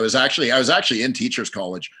out was I was actually in teachers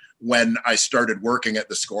college when I started working at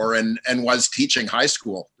the Score, and was teaching high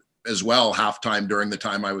school as well, halftime during the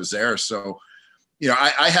time I was there. So, you know,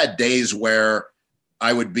 I had days where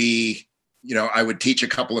I would teach a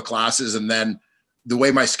couple of classes, and then the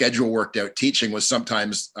way my schedule worked out teaching was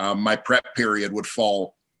sometimes my prep period would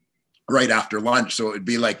fall right after lunch. So it would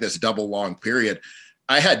be like this double long period.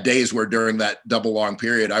 I had days where during that double long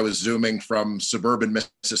period, I was Zooming from suburban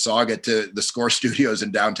Mississauga to the Score studios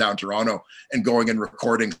in downtown Toronto and going and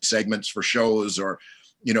recording segments for shows, or,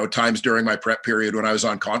 you know, times during my prep period when I was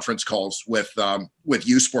on conference calls with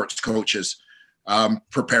U Sports coaches,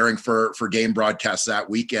 preparing for game broadcasts that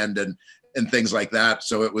weekend and things like that.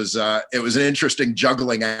 So it was an interesting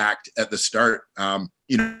juggling act at the start,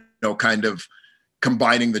 you know, kind of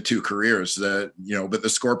combining the two careers, but the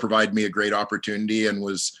Score provided me a great opportunity and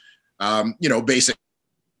was, you know, basically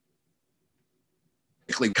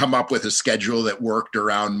come up with a schedule that worked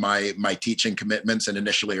around my teaching commitments and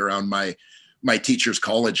initially around my teacher's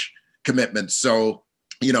college commitments. So,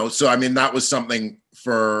 I mean, that was something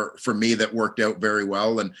for me that worked out very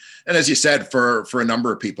well. And as you said, for a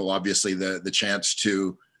number of people, obviously the chance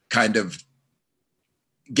to kind of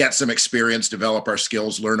get some experience, develop our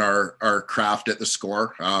skills, learn our craft at the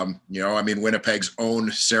Score. I mean, Winnipeg's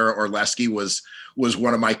own Sarah Orlesky was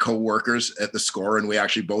one of my co-workers at the Score, and we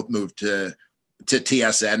actually both moved to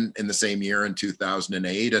TSN in the same year in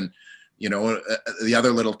 2008. And the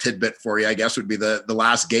other little tidbit for you, I guess, would be the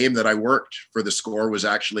last game that I worked for the Score was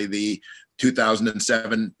actually the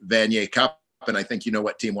 2007 Vanier Cup, and I think you know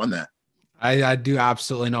what team won that. I do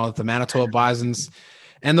absolutely know the Manitoba Bisons.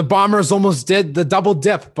 And the Bombers almost did the double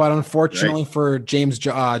dip, but unfortunately for James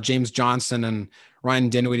Johnson and Ryan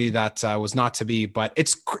Dinwiddie, that was not to be. But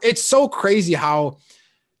it's so crazy how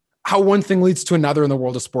one thing leads to another in the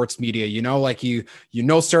world of sports media. Like you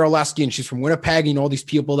know Sarah Lesky, and she's from Winnipeg. All these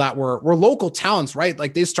people that were local talents, right?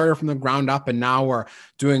 Like they started from the ground up, and now we're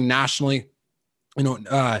doing nationally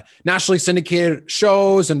syndicated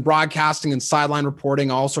shows and broadcasting and sideline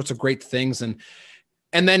reporting, all sorts of great things, and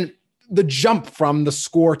then the jump from the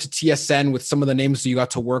Score to TSN with some of the names that you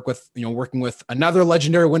got to work with, working with another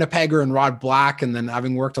legendary Winnipegger and Rod Black, and then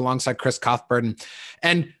having worked alongside Chris Cuthbert.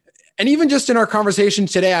 And even just in our conversation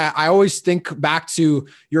today, I always think back to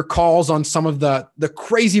your calls on some of the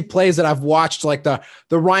crazy plays that I've watched, like the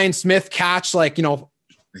Ryan Smith catch,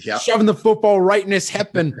 shoving the football right in his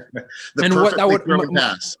hip, and what that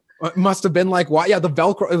would must have been like. Yeah, the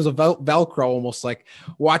Velcro. It was a Velcro, almost like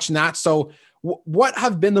watching that. So, what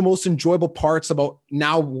have been the most enjoyable parts about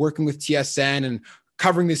now working with TSN and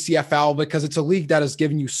covering the CFL? Because it's a league that has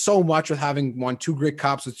given you so much, with having won 2 great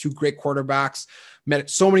cups with 2 great quarterbacks, met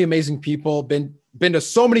so many amazing people, been to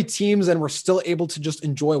so many teams, and we're still able to just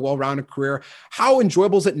enjoy a well-rounded career. How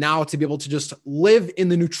enjoyable is it now to be able to just live in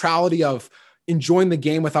the neutrality of enjoying the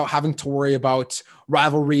game without having to worry about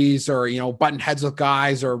rivalries or, button heads with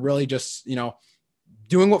guys, or really just,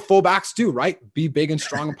 doing what fullbacks do, right? Be big and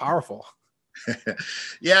strong and powerful.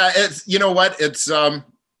 Yeah, it's,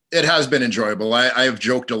 it has been enjoyable. I've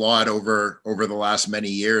joked a lot over the last many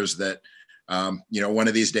years that, one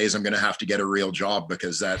of these days I'm going to have to get a real job,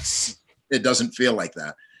 because it doesn't feel like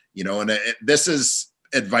that, and this is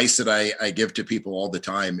advice that I give to people all the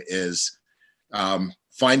time is,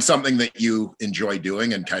 find something that you enjoy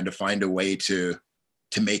doing and kind of find a way to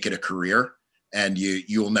make it a career. And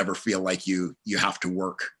you'll never feel like you have to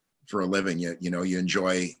work for a living. You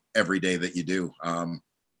enjoy every day that you do.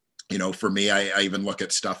 For me, I even look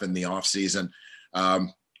at stuff in the off season.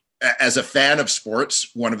 As a fan of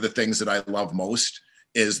sports, one of the things that I love most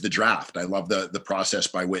is the draft. I love the process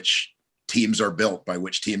by which teams are built, by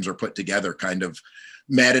which teams are put together, kind of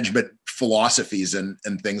management philosophies and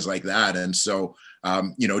things like that. And so,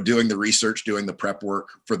 doing the research, doing the prep work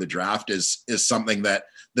for the draft is something that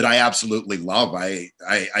I absolutely love. I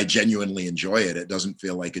genuinely enjoy it. It doesn't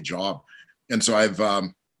feel like a job. And so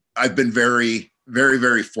I've been very, very,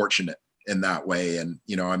 very fortunate in that way. And,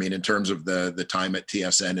 in terms of the time at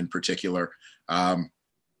TSN in particular, I'm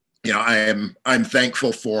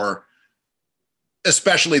thankful for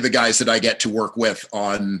especially the guys that I get to work with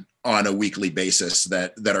on a weekly basis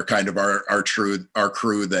that are kind of our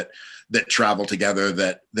crew that travel together,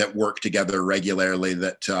 that work together regularly,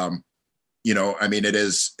 that,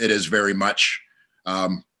 it is very much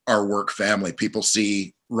our work family. People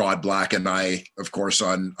see Rod Black and I, of course,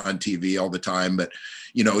 on TV all the time, but,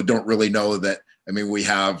 don't really know that, we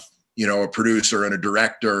have, a producer and a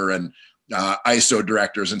director and ISO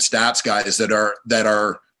directors and stats guys that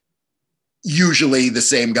are usually the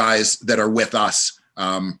same guys that are with us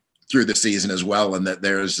through the season as well. And that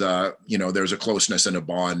there's a closeness and a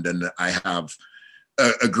bond. And I have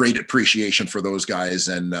a great appreciation for those guys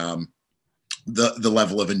and the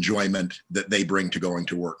level of enjoyment that they bring to going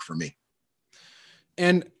to work for me.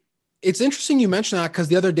 And it's interesting you mentioned that, because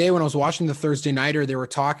the other day when I was watching the Thursday Nighter, they were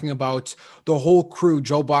talking about the whole crew.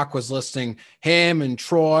 Joe Buck was listing him and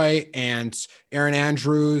Troy and Aaron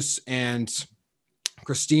Andrews and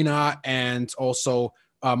Christina, and also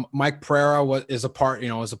Mike Pereira is a part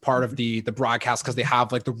of the broadcast, because they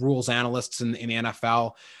have like the rules analysts in the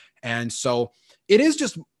NFL. And so it is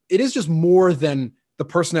just more than the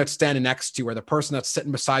person that's standing next to you or the person that's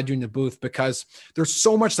sitting beside you in the booth, because there's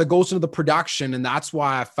so much that goes into the production. And that's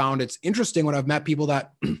why I found it's interesting when I've met people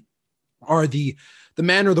that are the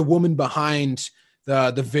man or the woman behind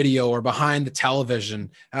the video or behind the television,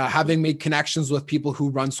 having made connections with people who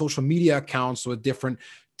run social media accounts with different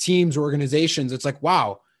teams or organizations. It's like,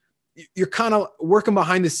 wow, you're kind of working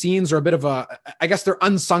behind the scenes, or a bit of I guess they're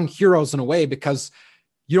unsung heroes in a way, because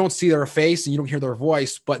you don't see their face and you don't hear their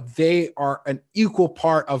voice, but they are an equal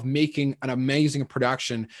part of making an amazing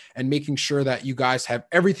production and making sure that you guys have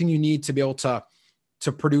everything you need to be able to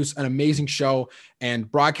produce an amazing show and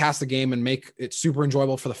broadcast the game and make it super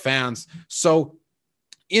enjoyable for the fans. So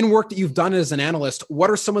in work that you've done as an analyst, what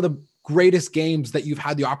are some of the greatest games that you've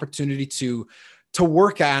had the opportunity to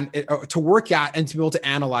work at and to be able to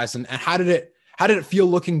analyze? And how did it feel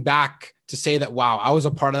looking back to say that, wow, I was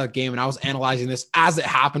a part of that game and I was analyzing this as it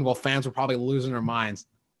happened while fans were probably losing their minds?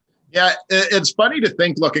 Yeah, it's funny to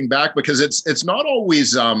think looking back, because it's not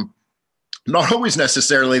always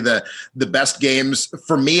necessarily the best games,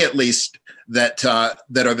 for me at least, that are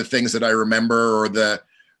the things that I remember, or the,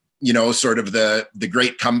 sort of the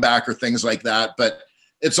great comeback or things like that. But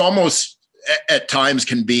it's almost at times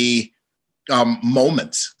can be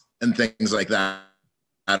moments and things like that.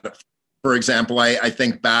 For example, I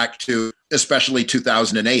think back to especially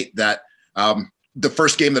 2008, that the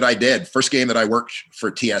first game that I worked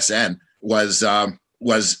for TSN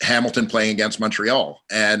was Hamilton playing against Montreal.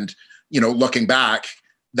 And, looking back,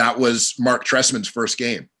 that was Mark Trestman's first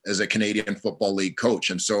game as a Canadian Football League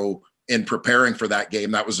coach. And so in preparing for that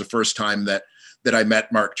game, that was the first time that I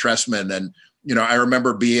met Mark Trestman. And, I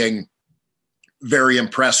remember being very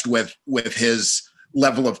impressed with his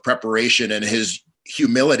level of preparation and his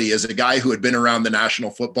humility as a guy who had been around the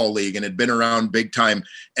National Football League and had been around big time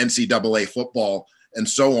NCAA football and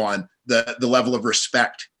so on. The level of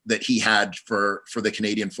respect that he had for the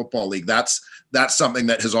Canadian Football League. That's something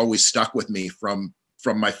that has always stuck with me from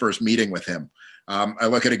my first meeting with him. I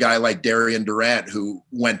look at a guy like Darian Durant, who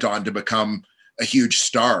went on to become a huge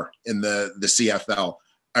star in the CFL.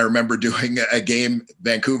 I remember doing a game,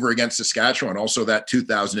 Vancouver against Saskatchewan, also that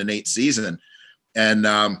 2008 season. And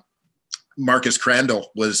Marcus Crandall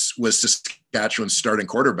was Saskatchewan's starting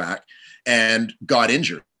quarterback and got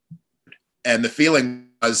injured. And the feeling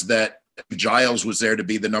was that Giles was there to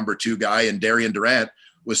be the number 2 guy and Darian Durant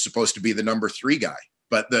was supposed to be the number 3 guy.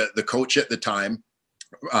 But the coach at the time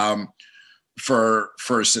for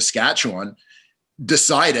Saskatchewan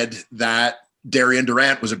decided that Darian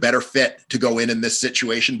Durant was a better fit to go in this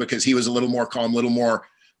situation because he was a little more calm, a little more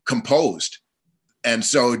composed. And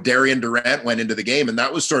so Darian Durant went into the game, and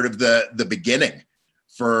that was sort of the beginning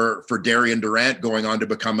for Darian Durant going on to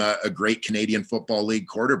become a great Canadian Football League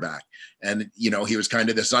quarterback. And, he was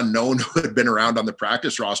kind of this unknown who had been around on the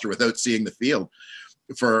practice roster without seeing the field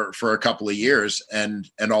for a couple of years. And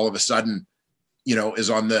all of a sudden, is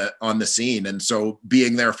on the scene. And so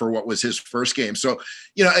being there for what was his first game. So,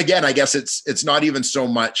 again, I guess it's not even so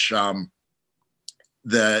much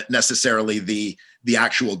necessarily the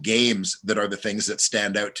actual games that are the things that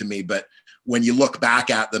stand out to me. But when you look back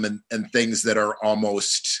at them and things that are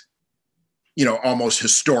almost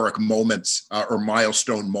historic moments or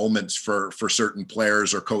milestone moments for certain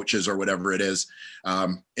players or coaches or whatever it is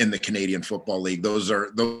in the Canadian Football League, those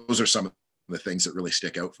are some of the things that really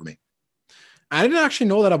stick out for me. I didn't actually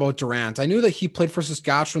know that about Durant. I knew that he played for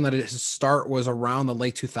Saskatchewan, that his start was around the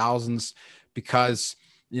late 2000s because,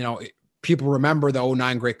 people remember the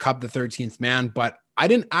 2009 Grey Cup, the 13th man, but I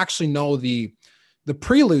didn't actually know the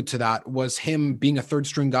prelude to that was him being a third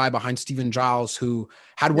string guy behind Stephen Giles, who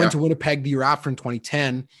had went to Winnipeg the year after in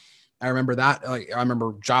 2010. I remember that. I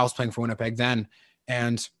remember Giles playing for Winnipeg then.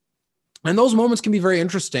 And those moments can be very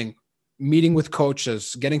interesting. Meeting with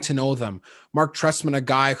coaches, getting to know them. Mark Trestman, a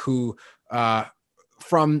guy who,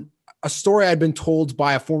 from a story I'd been told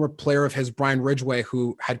by a former player of his, Brian Ridgway,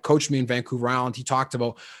 who had coached me in Vancouver Island. He talked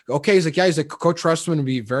about, he's like, Coach Trestman would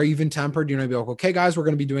be very even tempered. Be like, okay, guys, we're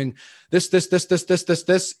going to be doing this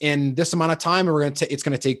in this amount of time. And it's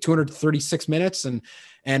going to take 236 minutes and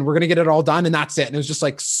we're going to get it all done. And that's it. And it was just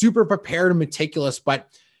like super prepared and meticulous, but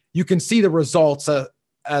you can see the results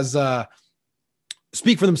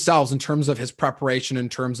speak for themselves in terms of his preparation, in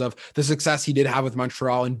terms of the success he did have with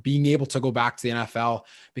Montreal and being able to go back to the NFL,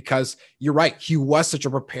 because you're right. He was such a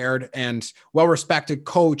prepared and well-respected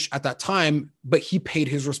coach at that time, but he paid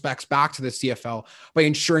his respects back to the CFL by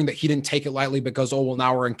ensuring that he didn't take it lightly because,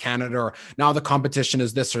 now we're in Canada or now the competition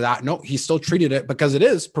is this or that. No, he still treated it because it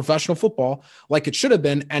is professional football like it should have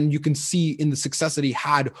been. And you can see in the success that he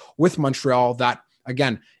had with Montreal that,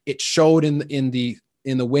 again, it showed in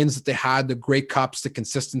the wins that they had, the Grey Cups, the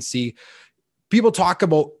consistency. People talk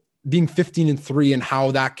about being 15-3 and how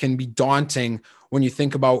that can be daunting when you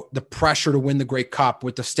think about the pressure to win the Grey Cup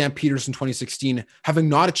with the Stampeders in 2016, having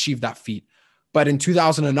not achieved that feat. But in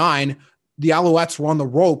 2009, the Alouettes were on the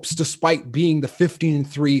ropes despite being the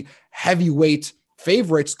 15-3 heavyweight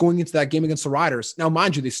favorites going into that game against the Riders. Now,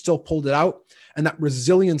 mind you, they still pulled it out, and that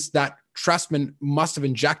resilience that Trestman must have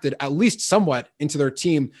injected at least somewhat into their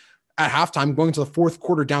team at halftime, going to the fourth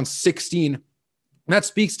quarter down 16. And that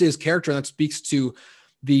speaks to his character. And that speaks to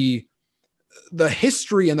the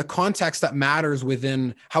history and the context that matters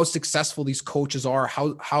within how successful these coaches are,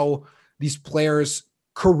 how these players'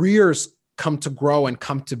 careers come to grow and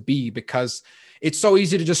come to be, because it's so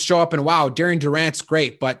easy to just show up and, wow, Darian Durant's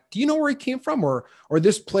great, but do you know where he came from? Or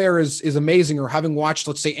this player is amazing. Or having watched,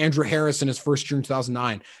 let's say, Andrew Harris in his first year in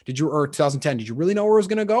 2009, or 2010, did you really know where it was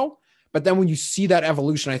going to go? But then when you see that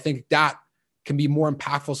evolution, I think that can be more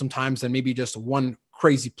impactful sometimes than maybe just one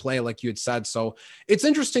crazy play, like you had said. So it's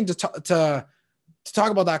interesting to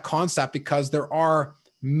talk about that concept, because there are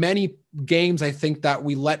many games, I think, that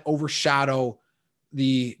we let overshadow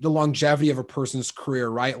the longevity of a person's career,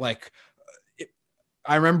 right? Like,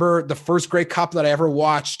 I remember the first Grey Cup that I ever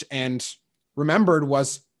watched and remembered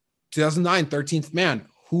was 2009, 13th man.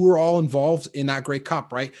 Who were all involved in that Grey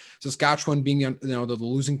Cup, right? Saskatchewan being, the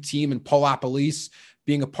losing team, and Paul Lapalisse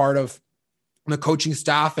being a part of the coaching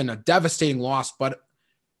staff, and a devastating loss. But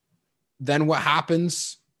then what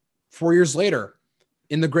happens 4 years later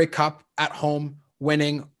in the Grey Cup at home,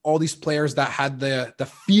 winning, all these players that had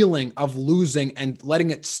the feeling of losing and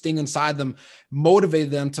letting it sting inside them, motivated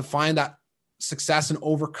them to find that success and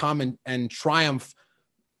overcome and triumph,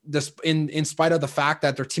 this in spite of the fact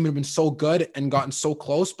that their team had been so good and gotten so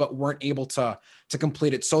close, but weren't able to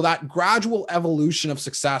complete it. So that gradual evolution of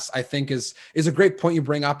success, I think, is a great point you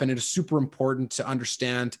bring up. And it is super important to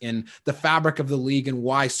understand in the fabric of the league and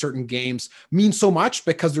why certain games mean so much,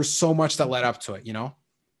 because there's so much that led up to it, Yeah.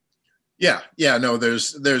 No,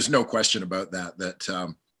 there's no question about that, I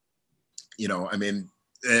mean,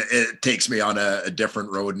 it takes me on a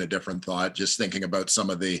different road and a different thought, just thinking about some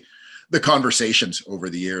of the conversations over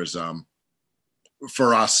the years.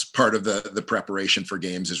 For us, part of the preparation for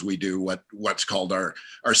games is we do what's called our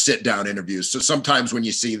sit down interviews. So sometimes when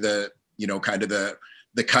you see the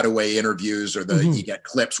cutaway interviews, or you get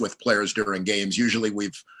clips with players during games, usually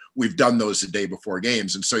we've done those the day before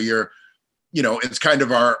games. And so it's kind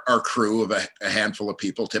of our crew of a handful of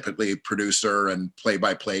people, typically producer and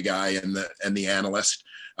play-by-play guy and the analyst,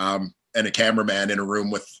 and a cameraman in a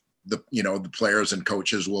room with the players and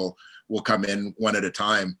coaches will come in one at a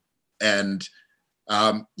time. And,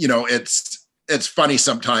 it's funny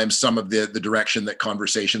sometimes some of the direction that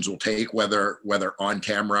conversations will take, whether on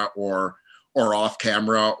camera or off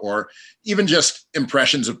camera, or even just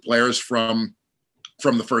impressions of players from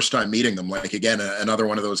the first time meeting them. Like, again, another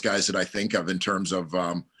one of those guys that I think of in terms of,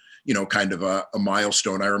 kind of a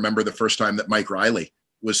milestone. I remember the first time that Mike Riley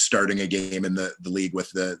was starting a game in the league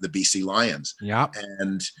with the BC Lions. Yeah.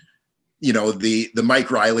 And, the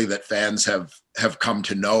Mike Riley that fans have come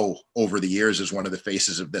to know over the years as one of the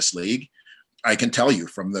faces of this league. I can tell you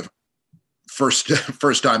from the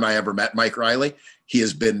first time I ever met Mike Riley, he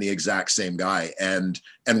has been the exact same guy. And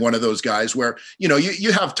one of those guys where,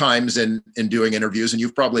 you have times in doing interviews, and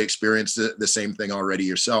you've probably experienced the same thing already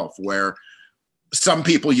yourself, where some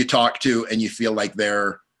people you talk to and you feel like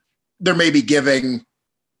they're maybe giving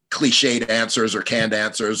cliched answers or canned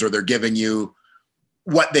answers, or they're giving you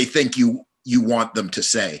what they think you want them to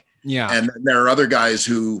say. Yeah. And there are other guys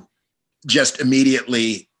who just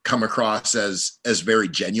immediately come across as very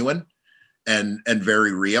genuine and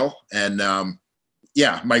very real. And,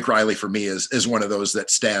 Mike Riley for me is one of those that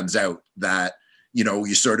stands out, that,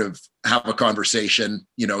 you sort of have a conversation,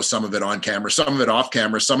 some of it on camera, some of it off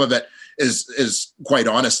camera, some of it is quite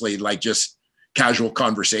honestly like just casual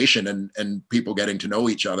conversation and people getting to know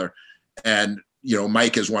each other. And,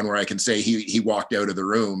 Mike is one where I can say he walked out of the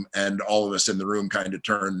room and all of us in the room kind of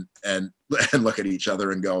turn and look at each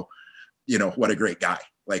other and go, what a great guy.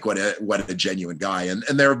 Like what a genuine guy. And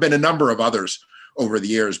there have been a number of others over the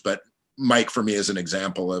years, but Mike for me is an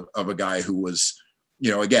example of a guy who was,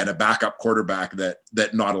 again, a backup quarterback that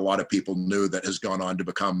not a lot of people knew, that has gone on to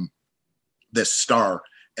become this star,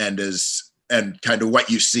 and kind of what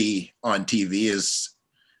you see on TV is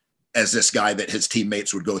as this guy that his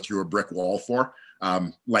teammates would go through a brick wall for.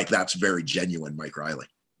 Like that's very genuine, Mike Riley.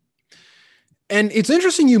 And it's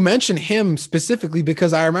interesting you mentioned him specifically,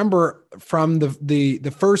 because I remember from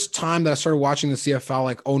the first time that I started watching the CFL,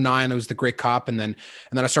 like 2009, it was the Grey Cup. And then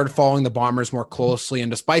I started following the Bombers more closely. And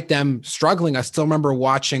despite them struggling, I still remember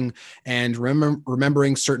watching and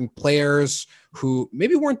remembering certain players who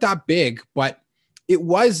maybe weren't that big, but it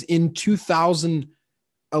was in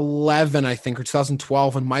 2011, I think, or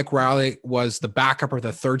 2012, when Mike Riley was the backup or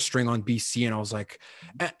the third string on BC. And I was like,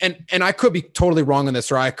 and I could be totally wrong on this,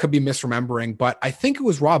 or I could be misremembering, but I think it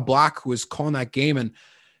was Rob Black who was calling that game. And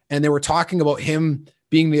they were talking about him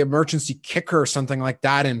being the emergency kicker or something like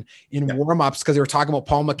that in warmups, because they were talking about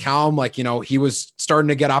Paul McCallum, like, you know, he was starting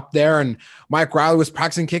to get up there and Mike Riley was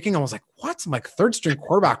practicing kicking. I was like, what? I'm like, third string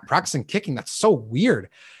quarterback practicing kicking. That's so weird.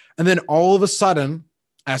 And then all of a sudden,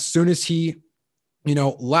 as soon as he, you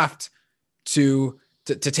know, left to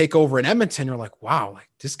take over in Edmonton, you're like, wow, like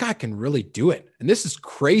this guy can really do it. And this is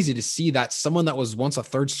crazy to see that someone that was once a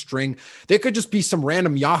third string, they could just be some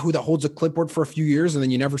random Yahoo that holds a clipboard for a few years and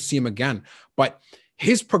then you never see him again. But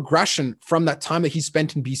his progression from that time that he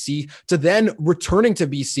spent in BC to then returning to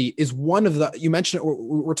BC is one of the, you mentioned it,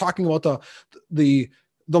 we're talking about the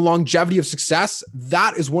longevity of success.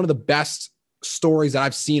 That is one of the best stories that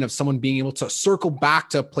I've seen of someone being able to circle back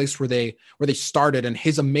to a place where they started, and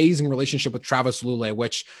his amazing relationship with Travis Lulay,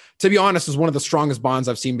 which, to be honest, is one of the strongest bonds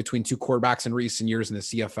I've seen between two quarterbacks in recent years in the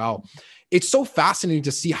CFL. It's so fascinating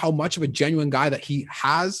to see how much of a genuine guy that he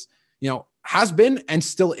has been and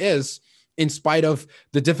still is, in spite of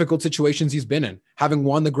the difficult situations he's been in, having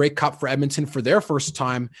won the Grey Cup for Edmonton for their first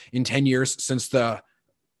time in 10 years since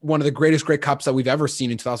one of the greatest Grey Cups that we've ever seen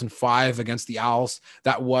in 2005 against the Owls.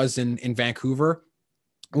 That was in Vancouver.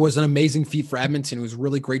 It was an amazing feat for Edmonton. It was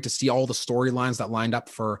really great to see all the storylines that lined up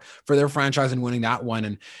for their franchise and winning that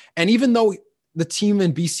one. And even though the team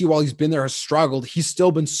in BC, while he's been there, has struggled, he's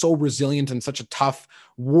still been so resilient and such a tough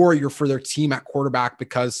warrior for their team at quarterback,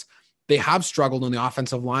 because they have struggled on the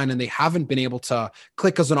offensive line and they haven't been able to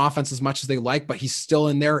click as an offense as much as they like, but he's still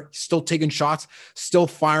in there, still taking shots, still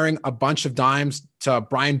firing a bunch of dimes to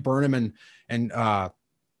Brian Burnham and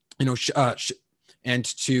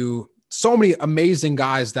to so many amazing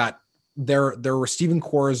guys that their receiving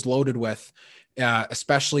core is loaded with,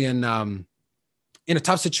 especially in a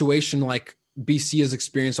tough situation like BC has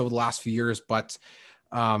experienced over the last few years. But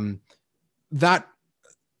that,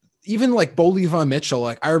 even like Bo Levi Mitchell,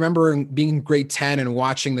 like I remember being in grade 10 and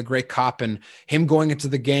watching the Grey Cup and him going into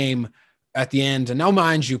the game at the end. And now,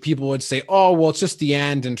 mind you, people would say, oh, well, it's just the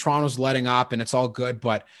end and Toronto's letting up and it's all good.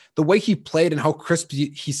 But the way he played and how crisp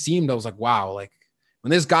he seemed, I was like, wow, like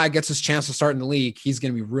when this guy gets his chance to start in the league, he's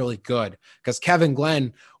going to be really good. Because Kevin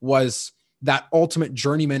Glenn was that ultimate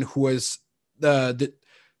journeyman who was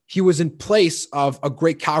he was in place of a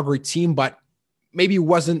great Calgary team, but maybe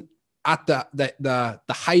wasn't at the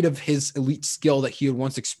height of his elite skill that he had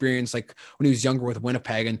once experienced, like when he was younger with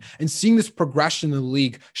Winnipeg. And seeing this progression in the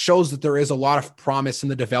league shows that there is a lot of promise in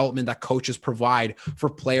the development that coaches provide for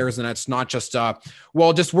players. And it's not just,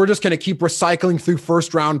 we're just going to keep recycling through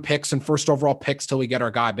first round picks and first overall picks till we get our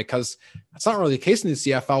guy, because that's not really the case in the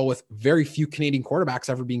CFL with very few Canadian quarterbacks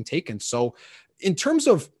ever being taken. So in terms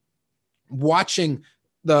of watching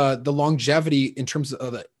the longevity in terms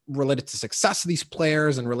of related to success of these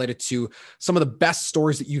players and related to some of the best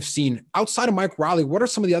stories that you've seen outside of Mike Riley, what are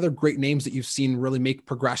some of the other great names that you've seen really make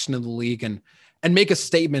progression in the league and make a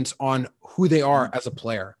statement on who they are as a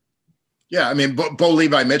player? Yeah, I mean, Bo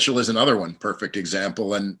Levi Mitchell is another one, perfect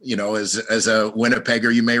example. And, you know, as a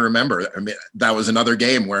Winnipegger, you may remember, I mean, that was another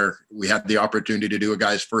game where we had the opportunity to do a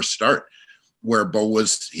guy's first start, where Bo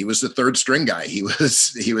was the third string guy. He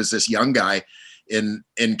was this young guy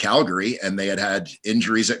in Calgary, and they had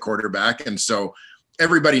injuries at quarterback. And so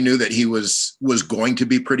everybody knew that he was going to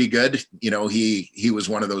be pretty good. You know, he was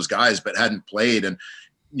one of those guys, but hadn't played. And,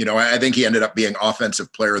 you know, I think he ended up being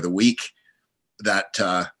offensive player of the week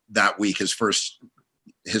that week, his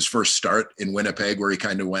first start in Winnipeg, where he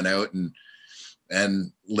kind of went out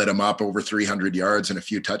and lit him up over 300 yards and a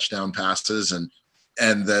few touchdown passes. And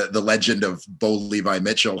the legend of Bo Levi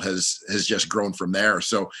Mitchell has just grown from there.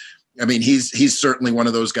 So, I mean, he's certainly one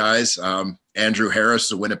of those guys. Andrew Harris,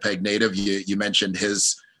 a Winnipeg native. You mentioned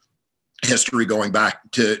his history going back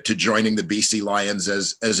to joining the BC Lions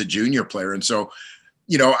as a junior player. And so,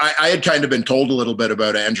 you know, I had kind of been told a little bit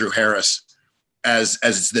about Andrew Harris as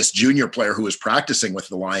this junior player who was practicing with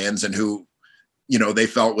the Lions and who, you know, they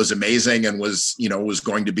felt was amazing and was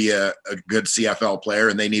going to be a good CFL player,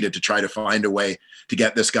 and they needed to try to find a way to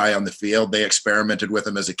get this guy on the field. They experimented with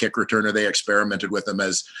him as a kick returner. They experimented with him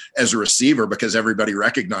as a receiver, because everybody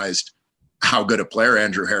recognized how good a player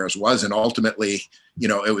Andrew Harris was. And ultimately, you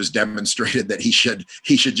know, it was demonstrated that he should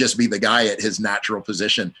just be the guy at his natural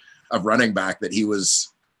position of running back, that he was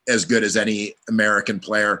as good as any American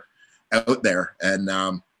player out there.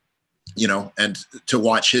 And, you know, and to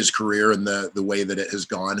watch his career and the way that it has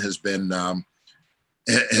gone has been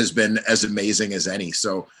as amazing as any.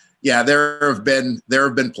 So yeah, there have been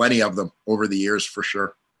plenty of them over the years for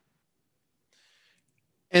sure.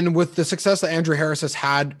 And with the success that Andrew Harris has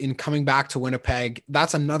had in coming back to Winnipeg,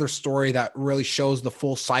 that's another story that really shows the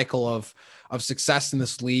full cycle of success in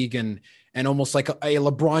this league, and almost like a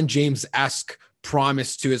LeBron James-esque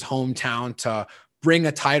promise to his hometown to bring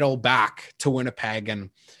a title back to Winnipeg.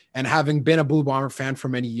 And having been a Blue Bomber fan for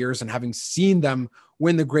many years and having seen them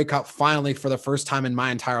win the Grey Cup finally for the first time in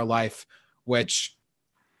my entire life, which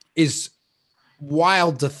is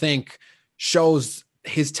wild to think, shows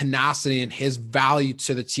his tenacity and his value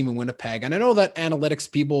to the team in Winnipeg. And I know that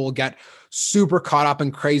analytics people will get super caught up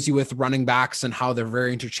and crazy with running backs and how they're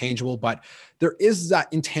very interchangeable, but there is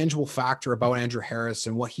that intangible factor about Andrew Harris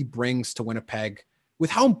and what he brings to Winnipeg with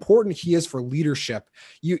how important he is for leadership.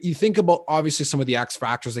 You think about obviously some of the X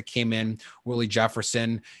factors that came in, Willie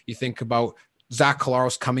Jefferson. You think about Zach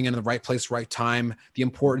Collaros coming in the right place, right time, the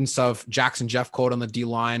importance of Jackson Jeffcoat on the D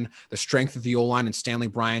line, the strength of the O line and Stanley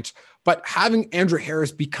Bryant. But having Andrew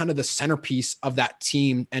Harris be kind of the centerpiece of that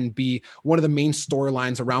team and be one of the main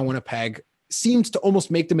storylines around Winnipeg seems to almost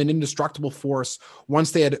make them an indestructible force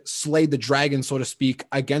once they had slayed the dragon, so to speak,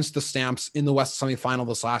 against the Stamps in the West semifinal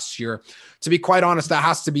this last year. To be quite honest, that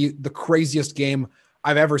has to be the craziest game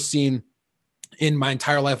I've ever seen in my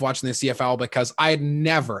entire life watching the CFL, because I had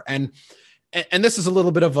never, and this is a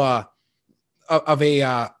little bit of a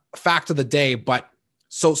fact of the day, but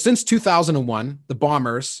so since 2001, the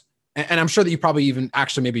Bombers, and I'm sure that you probably even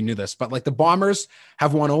actually maybe knew this, but like the Bombers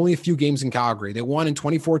have won only a few games in Calgary. They won in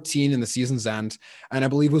 2014 in the season's end. And I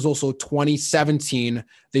believe it was also 2017.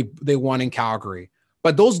 They won in Calgary,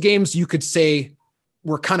 but those games you could say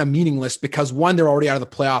were kind of meaningless because one, they're already out of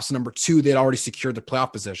the playoffs. And number two, they'd already secured the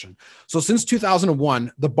playoff position. So since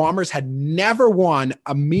 2001, the Bombers had never won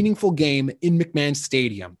a meaningful game in McMahon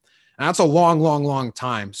Stadium. And that's a long, long, long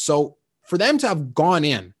time. So for them to have gone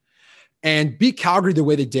in and beat Calgary the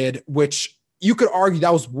way they did, which you could argue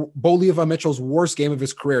that was Bo Levi Mitchell's worst game of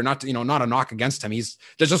his career. Not a knock against him.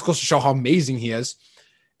 That just goes to show how amazing he is.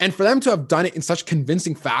 And for them to have done it in such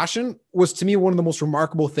convincing fashion was, to me, one of the most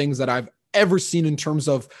remarkable things that I've ever seen in terms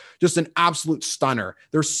of just an absolute stunner.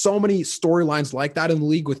 There's so many storylines like that in the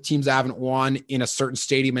league with teams that haven't won in a certain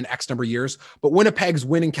stadium in X number of years. But Winnipeg's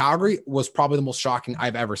win in Calgary was probably the most shocking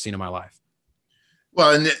I've ever seen in my life.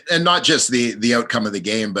 Well, and not just the outcome of the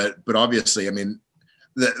game, but obviously, I mean,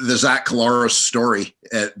 the Zach Collaros story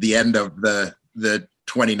at the end of the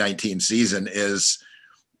 2019 season is,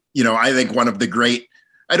 I think one of the great,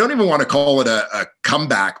 I don't even want to call it a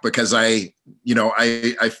comeback, because I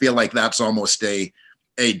feel like that's almost a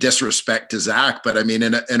disrespect to Zach, but I mean,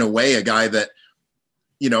 in a way, a guy that,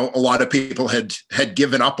 a lot of people had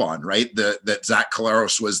given up on, right? That Zach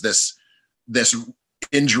Collaros was this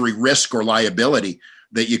injury risk or liability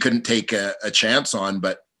that you couldn't take a chance on.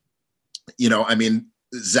 But, I mean,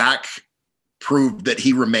 Zach proved that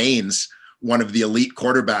he remains one of the elite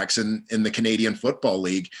quarterbacks in the Canadian Football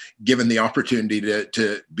League, given the opportunity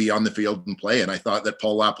to be on the field and play. And I thought that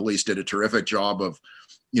Paul LaPolice did a terrific job of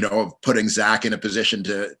putting Zach in a position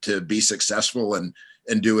to be successful and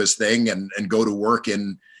do his thing and go to work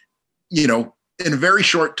in a very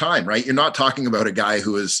short time, right? You're not talking about a guy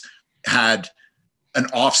who has had an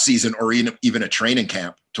off season or even a training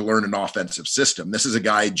camp to learn an offensive system. This is a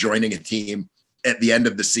guy joining a team at the end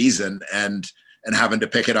of the season and having to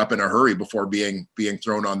pick it up in a hurry before being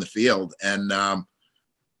thrown on the field. And,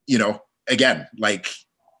 again, like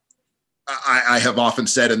I have often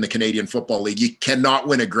said in the Canadian Football League, you cannot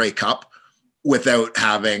win a Grey Cup without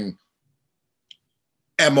having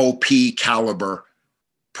MOP caliber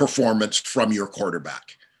performance from your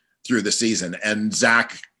quarterback through the season. And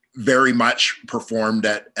Zach very much performed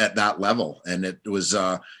at that level. And it was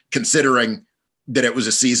considering that it was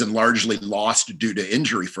a season largely lost due to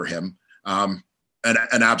injury for him. An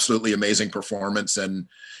absolutely amazing performance and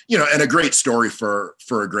a great story for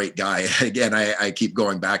a great guy. Again, I keep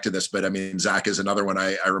going back to this, but I mean, Zach is another one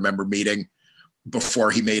I remember meeting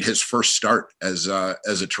before he made his first start as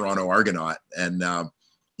a Toronto Argonaut. And,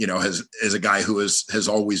 is a guy who has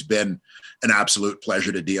always been an absolute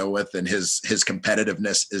pleasure to deal with. And his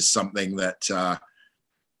competitiveness is something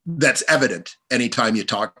that's evident anytime you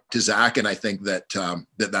talk to Zach. And I think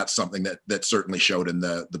that's something that certainly showed in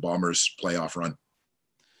the Bombers playoff run.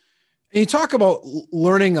 And you talk about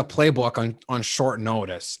learning a playbook on short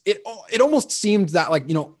notice. It almost seemed that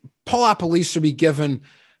Paul LaPolice should be given,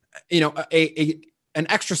 an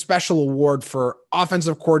extra special award for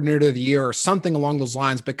offensive coordinator of the year or something along those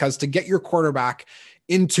lines, because to get your quarterback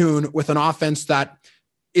in tune with an offense that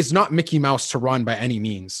is not Mickey Mouse to run by any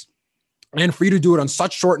means, and for you to do it on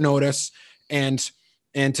such short notice and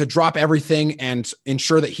to drop everything and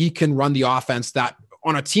ensure that he can run the offense that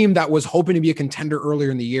on a team that was hoping to be a contender earlier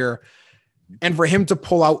in the year, and for him to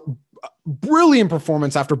pull out brilliant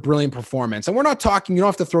performance after brilliant performance. And we're not talking, you don't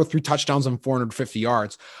have to throw 3 touchdowns and 450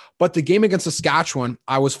 yards, but the game against Saskatchewan,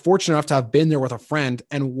 I was fortunate enough to have been there with a friend,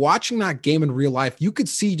 and watching that game in real life, you could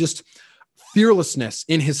see just fearlessness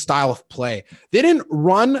in his style of play. They didn't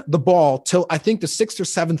run the ball till I think the 6th or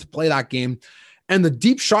 7th play that game. And the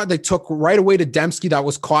deep shot they took right away to Dembski that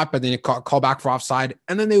was caught, but then it called back for offside.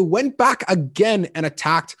 And then they went back again and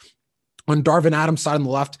attacked on Darvin Adams' side on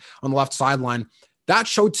the left sideline. That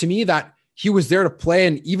showed to me that he was there to play.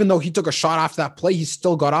 And even though he took a shot after that play, he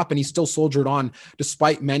still got up and he still soldiered on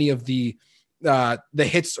despite many of the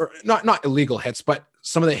hits, or not illegal hits, but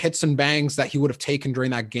some of the hits and bangs that he would have taken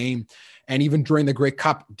during that game. And even during the Grey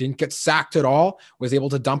Cup, didn't get sacked at all, was able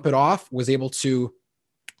to dump it off, was able to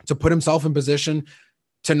put himself in position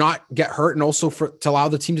to not get hurt and also to allow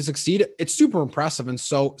the team to succeed. It's super impressive. And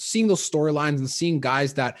so seeing those storylines and seeing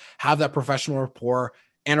guys that have that professional rapport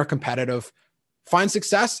and are competitive find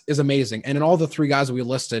success is amazing. And in all the 3 guys that we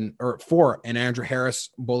listed, or 4, and Andrew Harris,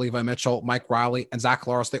 Bo Levi Mitchell, Mike Riley, and Zach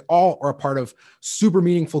Collaros, they all are a part of super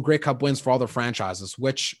meaningful Grey Cup wins for all their franchises,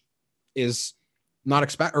 which is not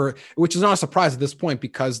which is not a surprise at this point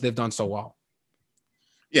because they've done so well.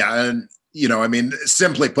 Yeah. And, I mean,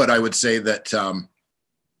 simply put, I would say that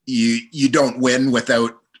you don't win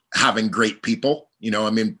without having great people. I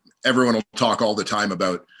mean, everyone will talk all the time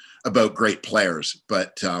about great players,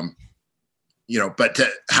 but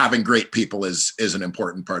having great people is an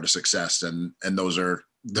important part of success. And those are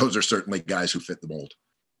certainly guys who fit the mold.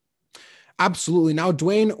 Absolutely. Now,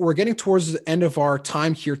 Dwayne, we're getting towards the end of our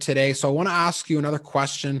time here today. So I want to ask you another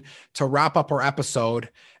question to wrap up our episode.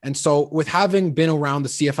 And so with having been around the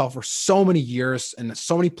CFL for so many years and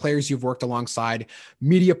so many players you've worked alongside,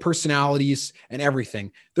 media personalities and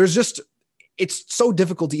everything, it's so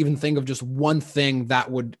difficult to even think of just one thing that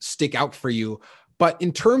would stick out for you. But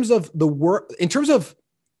in terms of the work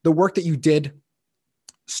that you did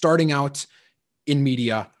starting out in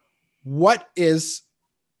media, what is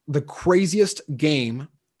the craziest game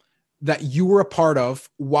that you were a part of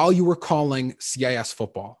while you were calling CIS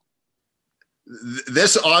football?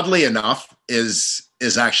 This, oddly enough, is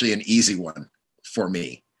actually an easy one for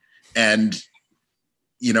me. And,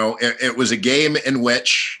 it was a game in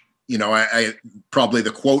which, I probably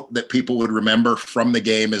the quote that people would remember from the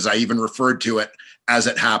game is I even referred to it as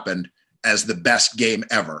it happened as the best game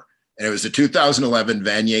ever. And it was the 2011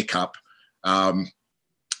 Vanier Cup.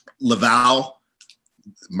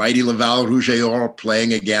 Mighty Laval Rougeaur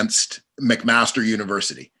playing against McMaster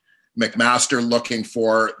University. McMaster looking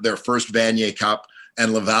for their first Vanier Cup,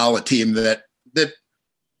 and Laval, a team that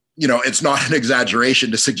it's not an exaggeration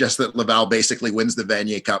to suggest that Laval basically wins the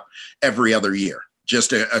Vanier Cup every other year.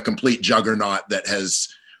 Just a complete juggernaut that has,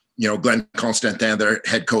 Glenn Constantin, their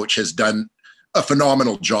head coach, has done a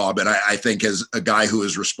phenomenal job. And I think as a guy who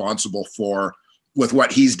is responsible with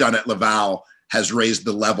what he's done at Laval, has raised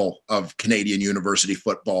the level of Canadian university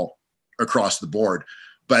football across the board.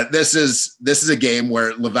 But this is a game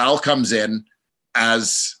where Laval comes in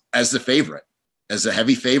as the favorite, as a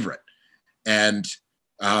heavy favorite. And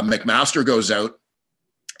McMaster goes out.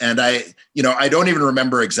 And I don't even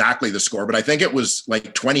remember exactly the score, but I think it was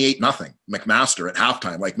like 28-0 McMaster at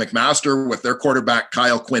halftime. Like McMaster with their quarterback,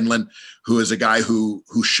 Kyle Quinlan, who is a guy who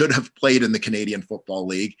should have played in the Canadian Football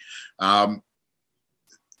League.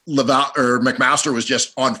 McMaster was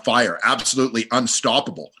just on fire, absolutely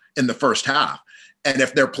unstoppable in the first half. And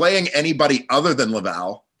if they're playing anybody other than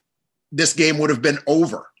Laval, this game would have been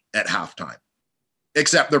over at halftime,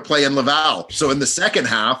 except they're playing Laval. So in the second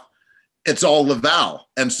half, it's all Laval.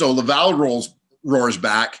 And so Laval roars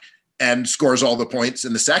back and scores all the points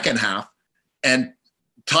in the second half and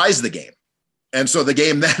ties the game. And so the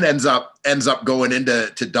game then ends up going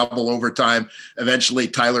into double overtime. Eventually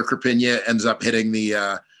Tyler Krapinja ends up hitting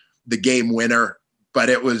the game winner, but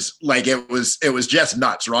it was just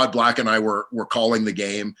nuts. Rod Black and I were calling the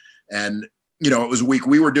game, and it was a week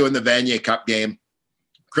we were doing the Vanier Cup game.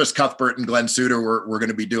 Chris Cuthbert and Glenn Suter were going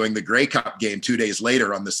to be doing the Grey Cup game 2 days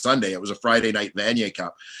later on the Sunday. It was a Friday night Vanier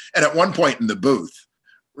Cup. And at one point in the booth,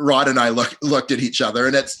 Rod and I looked at each other,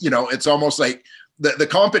 and it's almost like the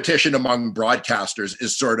competition among broadcasters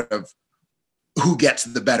is sort of who gets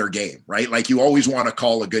the better game, right? Like you always want to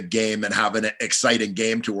call a good game and have an exciting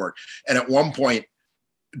game to work. And at one point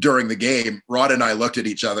during the game, Rod and I looked at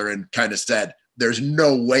each other and kind of said, there's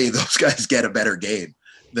no way those guys get a better game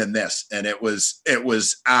than this. And it was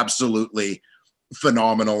absolutely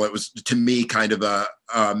phenomenal. It was, to me, kind of a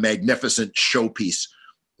magnificent showpiece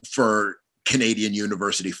for Canadian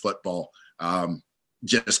university football.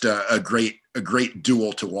 Just a great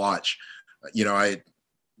duel to watch.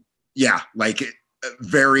 Like a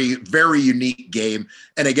very, very unique game.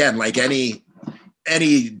 And again, like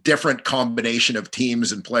any different combination of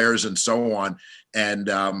teams and players and so on. And,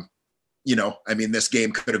 this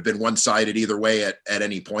game could have been one-sided either way at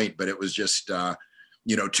any point, but it was just,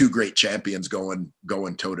 two great champions going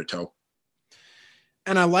toe to toe.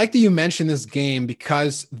 And I like that you mentioned this game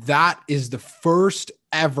because that is the first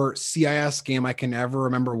ever CIS game I can ever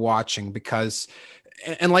remember watching, because,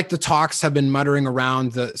 and like the talks have been muttering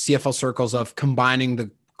around the CFL circles of combining the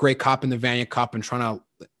Grey Cup and the Vanier Cup and trying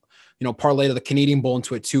to, parlay to the Canadian Bowl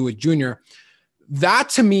into it too with junior. That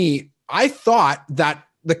to me, I thought that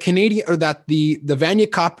the Canadian, or that the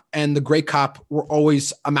Vanier Cup and the Grey Cup were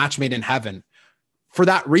always a match made in heaven for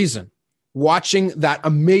that reason. Watching that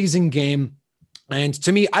amazing game. And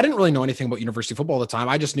to me, I didn't really know anything about university football at the time.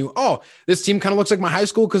 I just knew, this team kind of looks like my high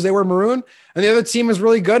school because they were maroon, and the other team is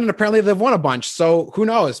really good, and apparently they've won a bunch. So who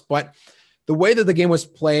knows? But the way that the game was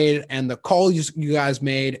played and the call you guys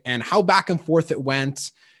made and how back and forth it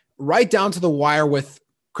went, right down to the wire, with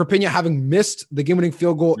Crapigna having missed the game-winning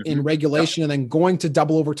field goal in regulation and then going to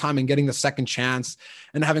double overtime and getting the second chance,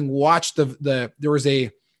 and having watched there was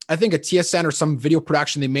I think a TSN or some video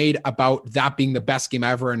production they made about that being the best game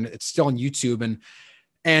ever, and it's still on YouTube.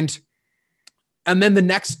 And then the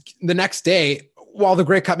next day, while the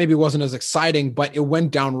Grey Cup maybe wasn't as exciting, but it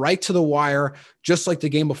went down right to the wire, just like the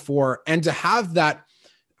game before. And to have that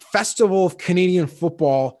festival of Canadian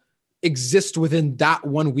football exist within that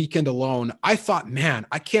one weekend alone, I thought, man,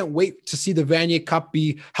 I can't wait to see the Vanier Cup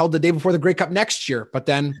be held the day before the Grey Cup next year. But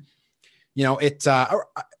then,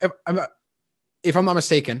 if I'm not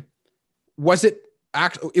mistaken,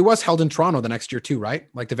 it was held in Toronto the next year too, right?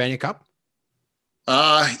 Like the Vanier Cup?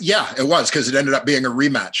 Yeah, it was, because it ended up being a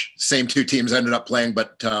rematch. Same two teams ended up playing,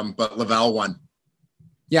 but Laval won.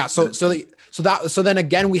 Yeah. So then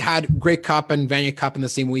again, we had Grey Cup and Vanier Cup in the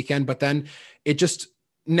same weekend, but then it just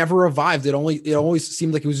never revived. It always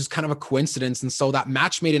seemed like it was just kind of a coincidence. And so that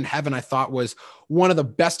match made in heaven, I thought, was one of the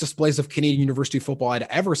best displays of Canadian university football I'd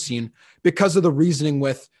ever seen, because of the reasoning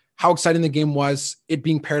with how exciting the game was, it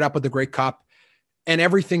being paired up with the Grey Cup, and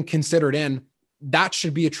everything considered in. That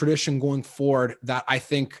should be a tradition going forward that I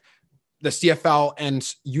think the CFL and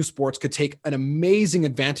U Sports could take an amazing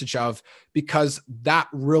advantage of, because that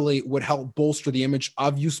really would help bolster the image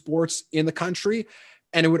of U Sports in the country.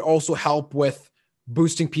 And it would also help with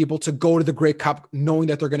boosting people to go to the Grey Cup, knowing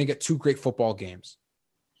that they're going to get two great football games.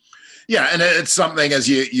 Yeah, and it's something, as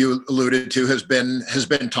you alluded to, has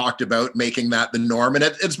been talked about, making that the norm, and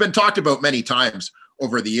it's been talked about many times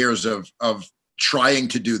over the years of trying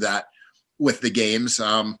to do that with the games.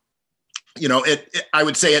 I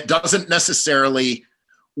would say it doesn't necessarily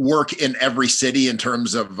work in every city in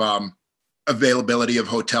terms of availability of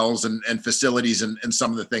hotels and facilities and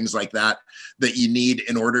some of the things like that you need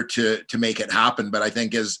in order to make it happen. But I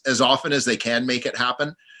think as often as they can make it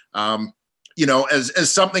happen,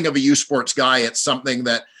 as something of a U Sports guy, it's something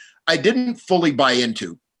that I didn't fully buy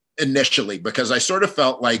into initially, because I sort of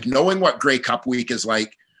felt like, knowing what Grey Cup week is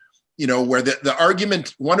like, where the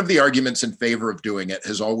argument, one of the arguments in favor of doing it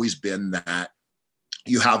has always been that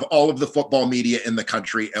you have all of the football media in the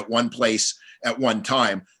country at one place at one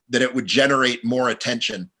time, that it would generate more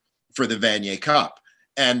attention for the Vanier Cup.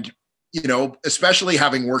 And, especially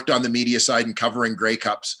having worked on the media side and covering Grey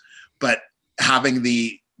Cups, but having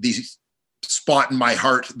the spot in my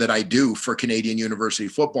heart that I do for Canadian university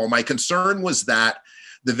football, my concern was that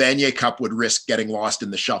the Vanier Cup would risk getting lost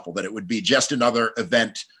in the shuffle, that it would be just another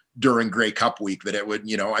event during Grey Cup week, that it would,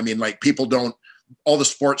 people don't, all the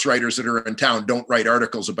sports writers that are in town don't write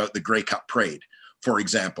articles about the Grey Cup parade, for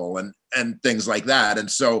example, and things like that.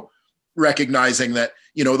 And so recognizing that,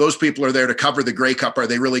 those people are there to cover the Grey Cup, are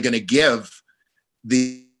they really going to give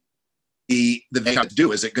the Vanier Cup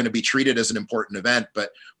do? Is it going to be treated as an important event?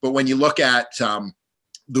 But when you look at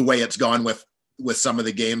the way it's gone with some of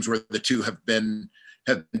the games where the two have been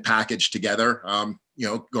packaged together,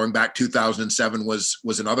 going back 2007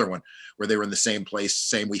 was another one where they were in the same place,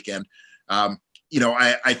 same weekend. I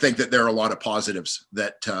think that there are a lot of positives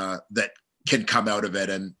that can come out of it,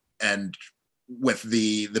 and with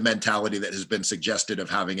the mentality that has been suggested of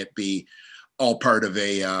having it be all part of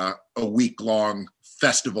a week-long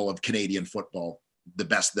festival of Canadian football, the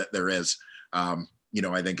best that there is, I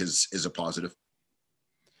think is a positive.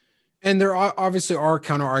 And there obviously are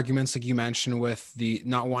counter arguments, like you mentioned, with the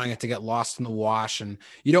not wanting it to get lost in the wash. And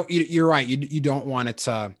you're right. You don't want it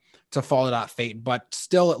to follow that fate, but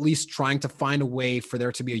still at least trying to find a way for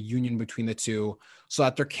there to be a union between the two, so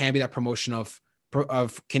that there can be that promotion of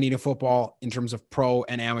Canadian football in terms of pro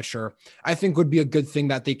and amateur, I think would be a good thing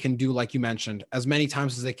that they can do. Like you mentioned, as many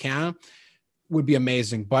times as they can would be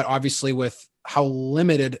amazing. But obviously with how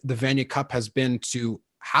limited the Vanier Cup has been to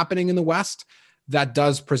happening in the West, that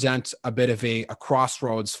does present a bit of a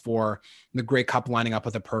crossroads for the Grey Cup lining up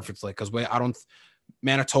with it perfectly. Because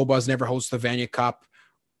Manitoba has never hosted the Vanier Cup.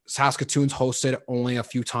 Saskatoon's hosted only a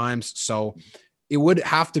few times. So it would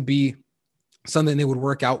have to be something they would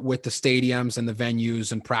work out with the stadiums and the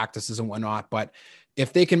venues and practices and whatnot. But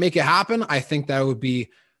if they can make it happen, I think that would be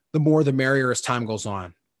the more the merrier as time goes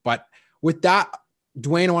on. But with that,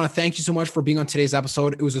 Dwayne, I want to thank you so much for being on today's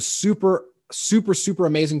episode. It was a super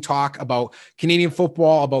amazing talk about Canadian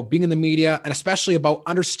football, about being in the media, and especially about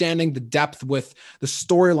understanding the depth with the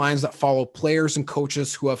storylines that follow players and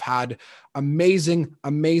coaches who have had amazing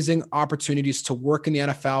opportunities to work in the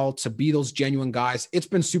NFL, to be those genuine guys. It's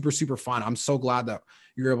been super fun. I'm so glad that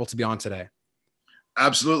you're able to be on today.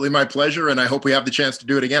 Absolutely my pleasure. And I hope we have the chance to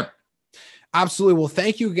do it again. Absolutely. Well,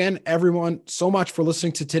 thank you again, everyone, so much for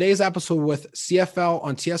listening to today's episode with CFL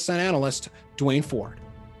on TSN analyst, Dwayne Ford.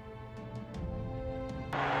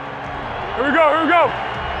 Here we go.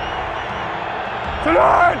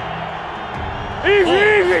 Tonight!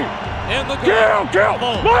 Easy! And look Kill!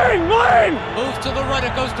 Lane! Moves to the right,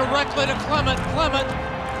 it goes directly to Clement. Clement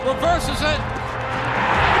reverses it.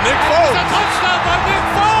 Nick Foles! It's a touchdown by Nick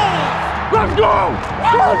Foles! Let's go!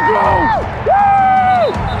 Woo!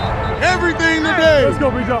 Everything today. Let's go,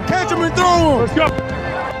 B-John. Catch him and throw him. Let's go.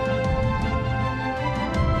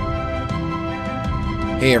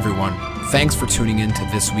 Hey, everyone. Thanks for tuning in to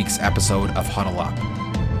this week's episode of Huddle Up.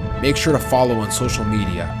 Make sure to follow on social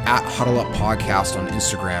media at Huddle Up Podcast on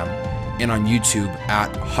Instagram and on YouTube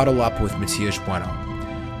at Huddle Up with Matias Bueno.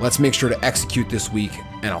 Let's make sure to execute this week,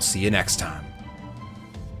 and I'll see you next time.